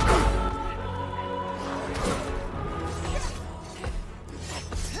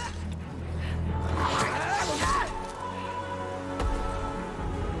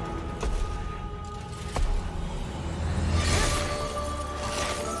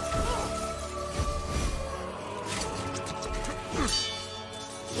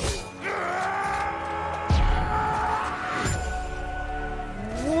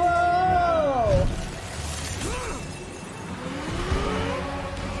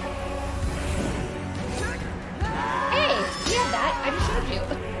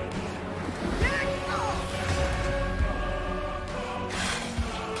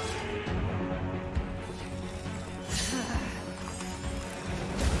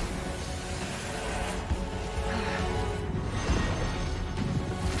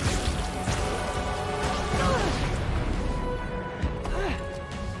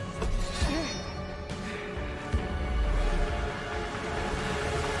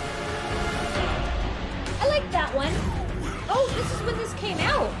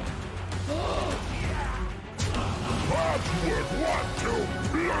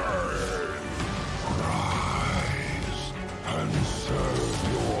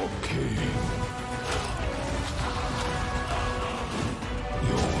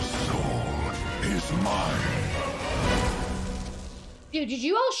 Dude, did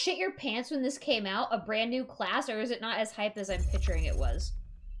you all shit your pants when this came out? A brand new class, or is it not as hype as I'm picturing it was?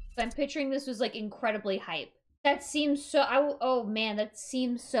 I'm picturing this was like incredibly hype. That seems so, oh man, that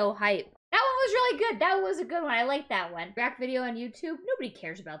seems so hype. That one was really good. That was a good one. I like that one. React video on YouTube. Nobody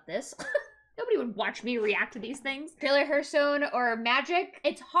cares about this. Nobody would watch me react to these things. Trailer Hearthstone or Magic.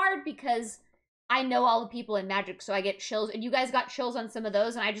 It's hard because I know all the people in Magic, so I get chills. And you guys got chills on some of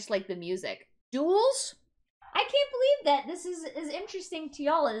those, and I just like the music. Duels? I can't believe that this is as interesting to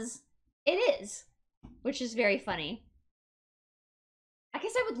y'all as it is, which is very funny. I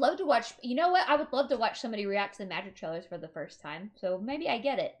guess I would love to watch, you know what? I would love to watch somebody react to the Magic trailers for the first time, so maybe I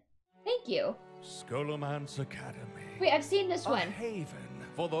get it. Thank you. Scholomance Academy. Wait, I've seen this one. A haven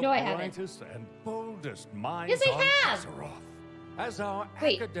for the no, I haven't. brightest and boldest minds yes, I on have. Azeroth. As our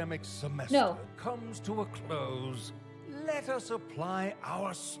academic semester comes to a close, let us apply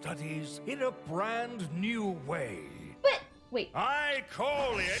our studies in a brand new way. But, wait. I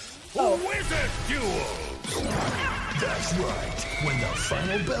call it Wizard Duels! That's right. When the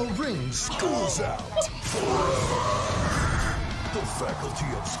final bell rings, school's out. The faculty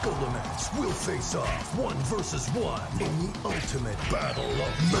of Scholomance will face off 1 versus 1 in the ultimate battle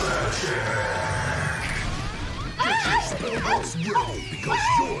of magic. Get your spellbooks ready, because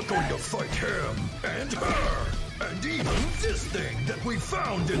you're going to fight him and her. And even this thing that we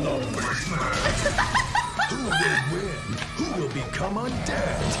found in the basement. Who will win? Who will become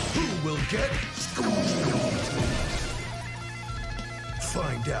undead? Who will get schooled?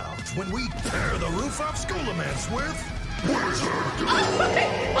 Find out when we pair the roof of Scholomance with Wizard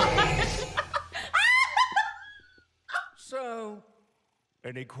Duels. So,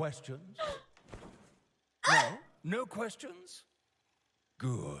 any questions? No? No questions?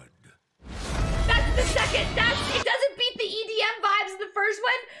 Good. That's the second. It doesn't beat the EDM vibes of the first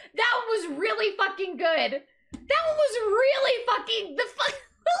one. That one was really fucking good. That one was really fucking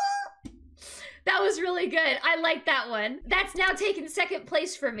that was really good. I like that one. That's now taken second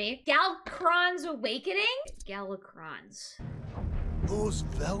place for me. Galakron's Awakening? Galakron's. Those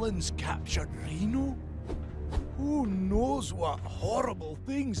villains captured Reno? Who knows what horrible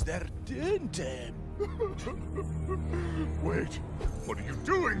things they're doing to him? Wait, what are you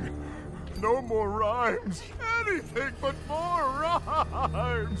doing? No more rhymes. Anything but more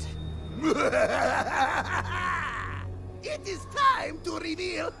rhymes. It is time to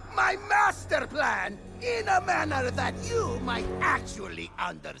reveal my master plan in a manner that you might actually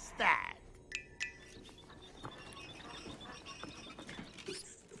understand.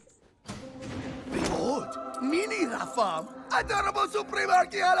 Behold, Mini Rafam, adorable supreme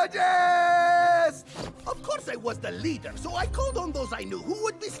archaeologist! Of course I was the leader, so I called on those I knew who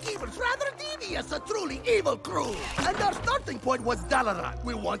would be schemers rather devious, a truly evil crew. And our starting point was Dalaran.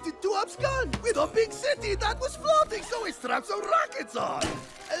 We wanted to abscond with a big city that was floating, so we strapped some rockets on.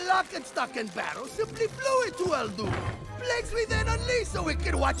 Lock and stock and barrel simply flew into Eldur. Plagues we then unleashed so we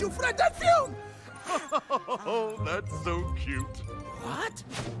could watch you fret and fume. Oh, that's so cute. What?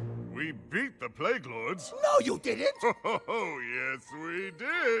 We beat the Plague Lords. No, you didn't. Oh, yes, we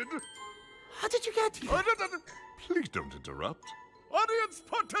did. How did you get here? Please don't interrupt. Audience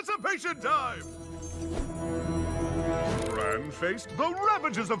participation time! Bran faced the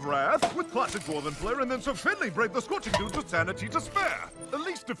ravages of wrath with classic Dwarven flair, and then Sir Finley braved the scorching dudes with sanity to spare.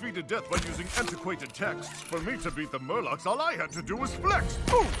 Elise defeated death by using antiquated texts. For me to beat the Murlocs, all I had to do was flex.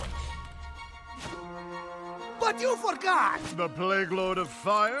 Boom! But you forgot! The Plague Lord of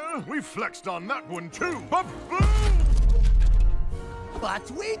Fire? We flexed on that one too. Ba-boom!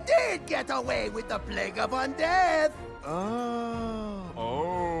 But we did get away with the Plague of Undeath!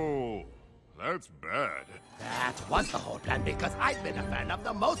 Oh, that's bad. That was the whole plan because I've been a fan of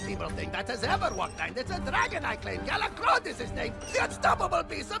the most evil thing that has ever walked, and it's a dragon I claim. Galakrond is his name, the unstoppable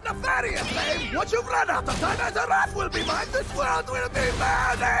beast of nefarious fame. Once you've run out of time, as a wrath will be mine, this world will be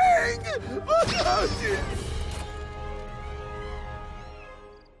burning!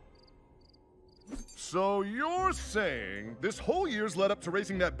 So you're saying this whole year's led up to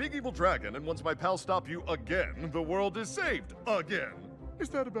racing that big evil dragon, and once my pals stop you again, the world is saved again. Is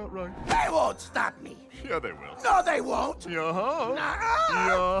that about right? They won't stop me. Yeah, they will. No, they won't. Yeah-huh.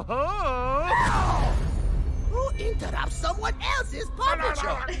 Nuh-uh. Yeah-huh. Who interrupts someone else's puppet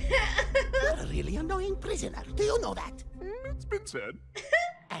show? You're a really annoying prisoner. Do you know that? It's been said.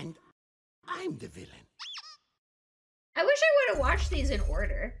 And I'm the villain. I wish I would have watched these in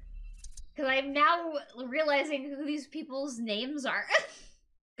order. Because I'm now realizing who these people's names are.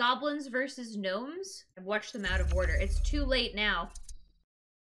 Goblins versus gnomes? I've watched them out of order. It's too late now.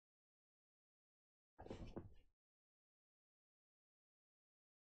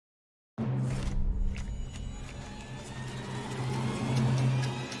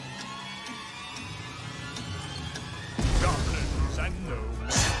 Goblins and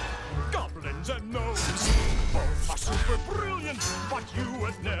gnomes. Goblins and gnomes. Both are super brilliant, but you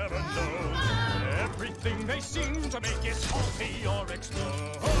would never know. Everything they seem to make is salty or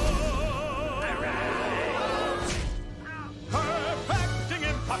explode. Perfecting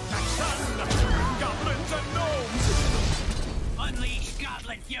imperfection. Goblins and gnomes. Unleash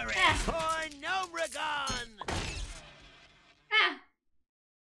Goblin Fury. For Gnomragon. Ah.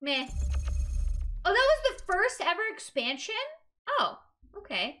 Meh. Oh, that was the first ever expansion? Oh,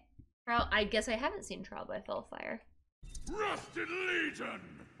 okay. I guess I haven't seen Trial by Fellfire. Rusted Legion,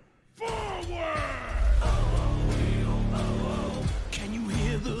 forward! Can you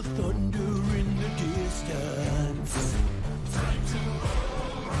hear the thunder in the distance? Time to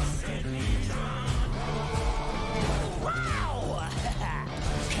roll, Rusted Legion. Wow!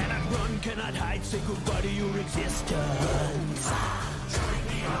 Cannot run, cannot hide, say goodbye to your existence. Join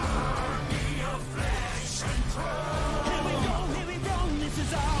the army of flesh and blood. Here we go, this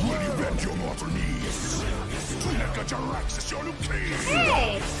is our When you bend your mortal knees to let Jaraxxus your new king.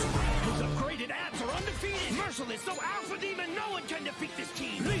 Hey! His upgraded abs are undefeated. Merciless, so Alpha Demon, no one can defeat this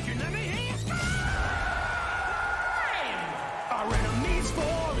team. Legion, let me hear you scream! Our enemies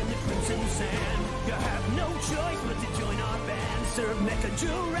fall in the crimson sand. You have no choice but to join our band. Serve Mecha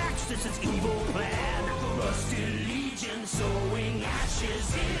Jaraxxus' evil plan. Rusted Legion, sowing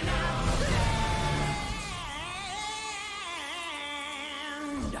ashes in our land.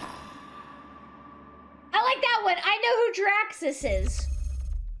 I like that one. I know who Jaraxxus is.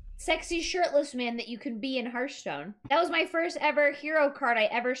 Sexy shirtless man that you can be in Hearthstone. That was my first ever hero card I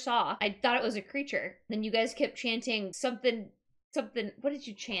ever saw. I thought it was a creature. Then you guys kept chanting something. What did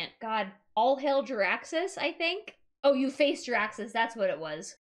you chant? God. All hail Jaraxxus, I think? Oh, you faced Jaraxxus. That's what it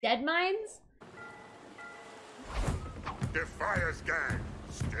was. Dead Mines? Defiers gang,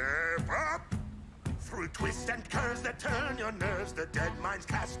 step up! Through twists and curves that turn your nerves, the dead minds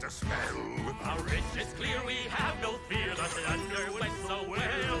cast a spell. Our wrist is clear, we have no fear. The thunder went so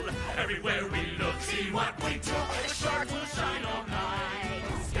well. Everywhere we look, see what we took. The shark will shine all night.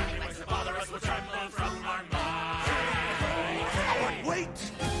 Scallywags that bother us will tremble from our minds. But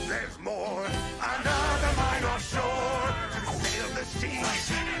wait, there's more. Another mine offshore to sail the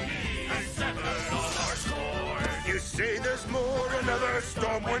seas and sever all our score. You say there's more, another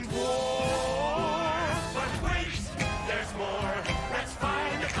Stormwind war. But wait, there's more. Let's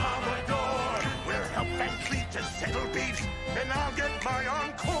find the Commodore. We'll help Van Fleet to settle beef, and I'll get my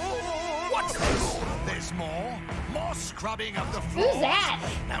encore. What's this? There's more? More more scrubbing of the floors. Who's that?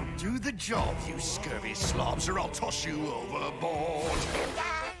 Now do the job, you scurvy slobs, or I'll toss you overboard.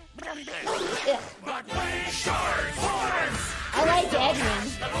 I like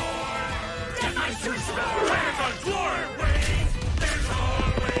Edwin.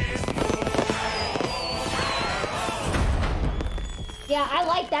 Yeah, I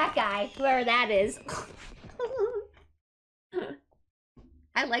like that guy, whoever that is.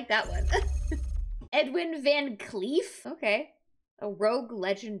 I like that one. Edwin Van Cleef? Okay. A rogue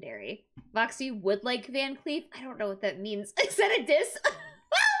legendary. Voxy would like Van Cleef? I don't know what that means. Is that a diss?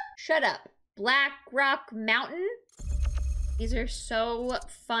 Shut up. Black Rock Mountain? These are so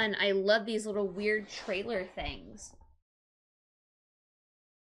fun. I love these little weird trailer things.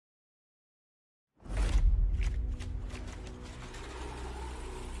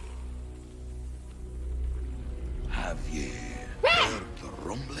 Have you heard the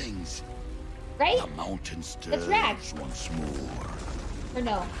rumblings? Right? The mountain stirs It's Rag. once more. Or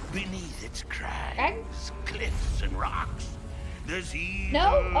no? Beneath its crags, Rag? cliffs, and rocks, there's evil.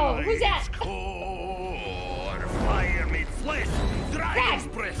 No? Oh, who's that? Its core. Fire made flesh, dragon's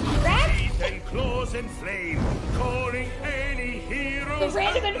breath, teeth and claws and flame, calling any hero. The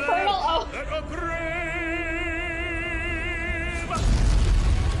random infernal. Oh.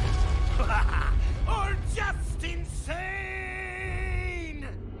 Or just insane!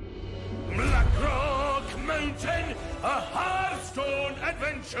 Black Rock Mountain, a Hearthstone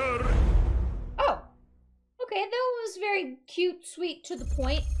adventure! Oh. Okay, that was very cute, sweet, to the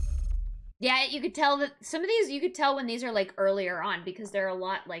point. Yeah, you could tell that some of these, you could tell when these are like earlier on because they're a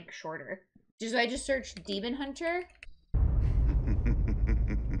lot like shorter. So I just searched Demon Hunter.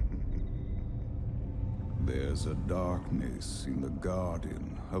 There's a darkness in the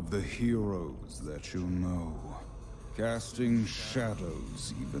garden of the heroes that you know, casting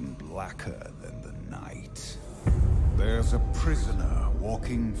shadows even blacker than the night. There's a prisoner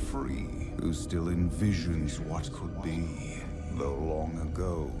walking free who still envisions what could be, though long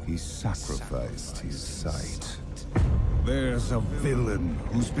ago he sacrificed his sight. There's a villain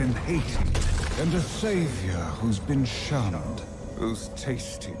who's been hated, and a savior who's been shunned, who's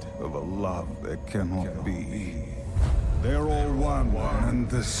tasted of a love that cannot be. They're all one and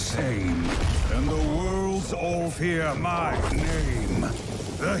the same, and the world's all fear my name.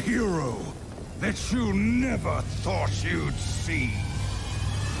 The hero that you never thought you'd see.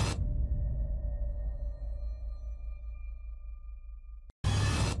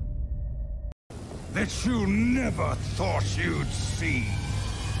 That you never thought you'd see.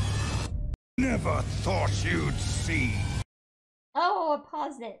 Never thought you'd see. Oh, I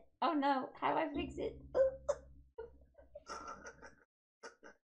paused it. Oh no, how do I fix it?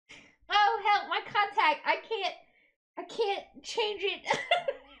 Oh help, my contact. I can't change it.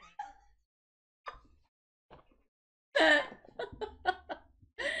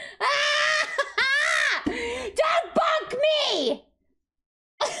 Don't bonk me!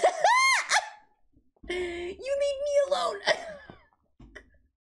 You leave me alone.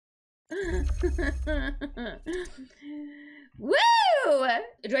 Woo!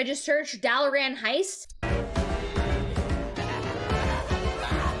 Do I just search Dalaran heist?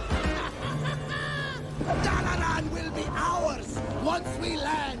 Dalaran will be ours! Once we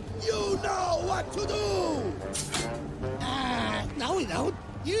land, you know what to do! No we don't.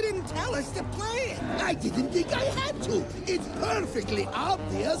 You didn't tell us to play it. I didn't think I had to. It's perfectly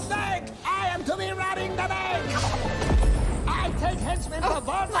obvious. Bank! I am to be robbing the bank! I take henchmen for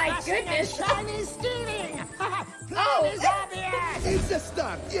vault smashing and Chinese stealing! Plan is obvious! It's a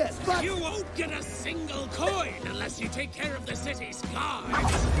start, yes, but... You won't get a single coin unless you take care of the city's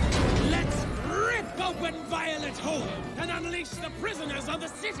guards. Let's rip open Violet Hole and unleash the prisoners on the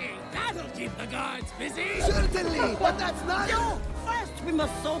city. That'll keep the guards busy. Certainly, but that's not... No! First, we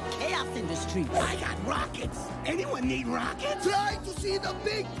must sow chaos in the streets. I got rockets. Anyone need rockets? Try to see the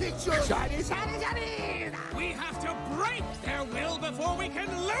big picture. Chinese. We have to break their will before we can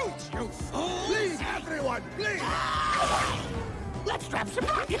loot, you fools! Please, everyone, please! Let's drop some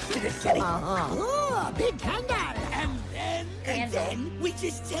rockets to the city. Oh, big candle. And then we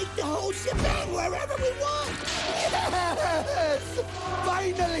just take the whole shebang wherever we want. Yes!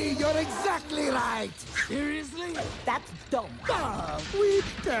 Finally, you're exactly right. Seriously? That's dumb. Ah, weak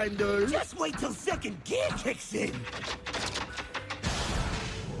candle. Just wait till second gear kicks in.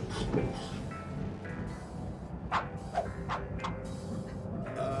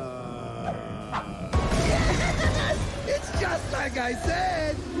 It's just like I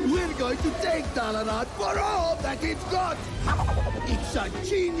said. We're going to take Dalaran for all that it's got. It's a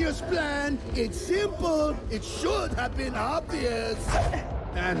genius plan. It's simple. It should have been obvious.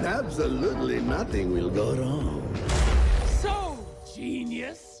 And absolutely nothing will go wrong.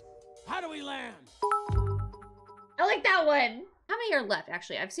 Genius. How do we land? I like that one. How many are left,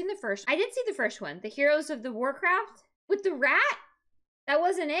 actually? I've seen the first. I did see the first one. The Heroes of the Warcraft with the rat. That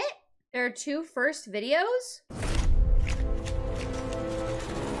wasn't it? There are 2 first videos?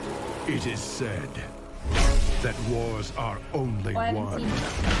 It is said that wars are only I haven't won seen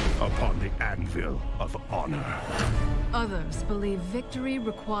it. upon the anvil of honor. Others believe victory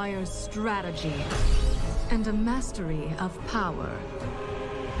requires strategy and a mastery of power.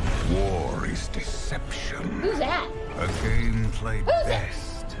 War is deception. Who's that? A game played Who's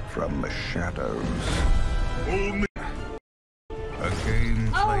best from the shadows. Only a game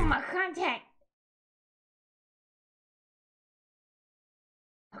Oh, played my contact.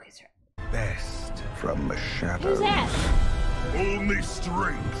 Okay, sorry. best from the shadows. Who's that? Only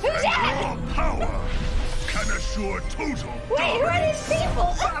strength Who's and that? raw power can assure total Wait, who are these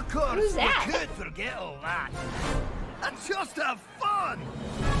people? Of course, Who's that? we could forget all that. And just have fun!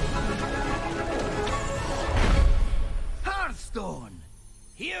 Hearthstone,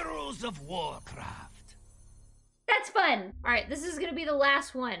 Heroes of Warcraft. That's fun. All right, this is gonna be the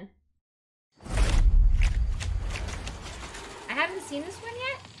last one. I haven't seen this one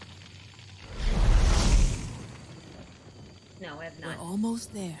yet. No, I have not. We're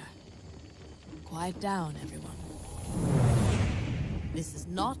almost there. Quiet down, everyone. This is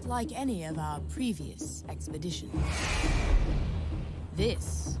not like any of our previous expeditions.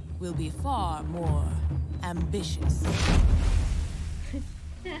 This will be far more ambitious.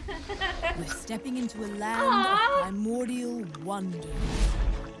 We're stepping into a land of primordial wonder.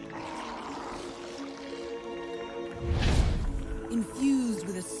 Infused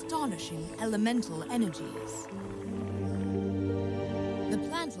with astonishing elemental energies. The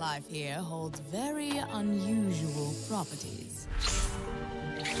plant life here holds very unusual properties.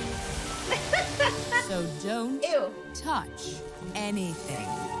 So don't touch anything.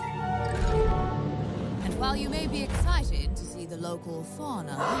 And while you may be excited to see the local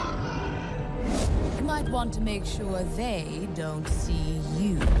fauna, you might want to make sure they don't see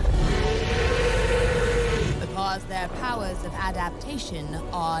you. Because their powers of adaptation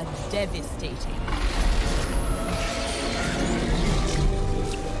are devastating.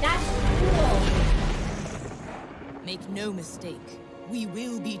 That's cool. Make no mistake, we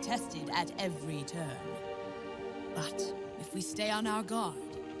will be tested at every turn. But if we stay on our guard,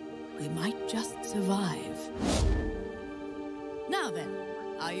 we might just survive. Now then,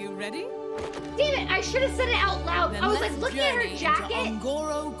 are you ready? Damn it, I should have said it out loud. Then I was like let's looking at her journey jacket. into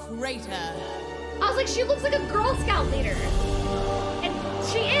Ongoro Crater. I was like, she looks like a Girl Scout leader. And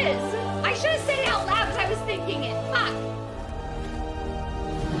she is. I should have said it out loud because I was thinking it. Fuck.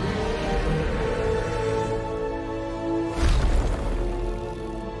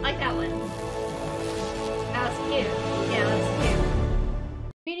 I like that one. That was cute. Yeah, that was cute.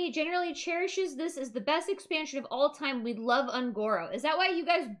 Community generally cherishes this as the best expansion of all time. We love Ungoro. Is that why you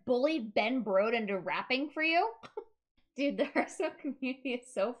guys bullied Ben Brode into rapping for you? Dude, the Hearthstone community is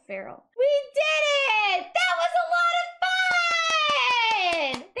so feral. We did it! That was a lot of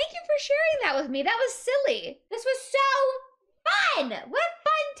fun! Thank you for sharing that with me. That was silly. This was so fun! What a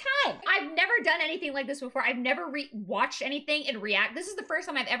fun time! I've never done anything like this before. I've never watched anything and react. This is the first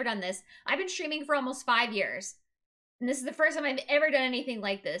time I've ever done this. I've been streaming for almost 5 years. And this is the first time I've ever done anything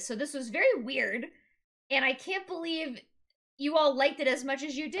like this. So this was very weird. And I can't believe you all liked it as much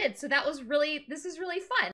as you did. So that was really, this is really fun.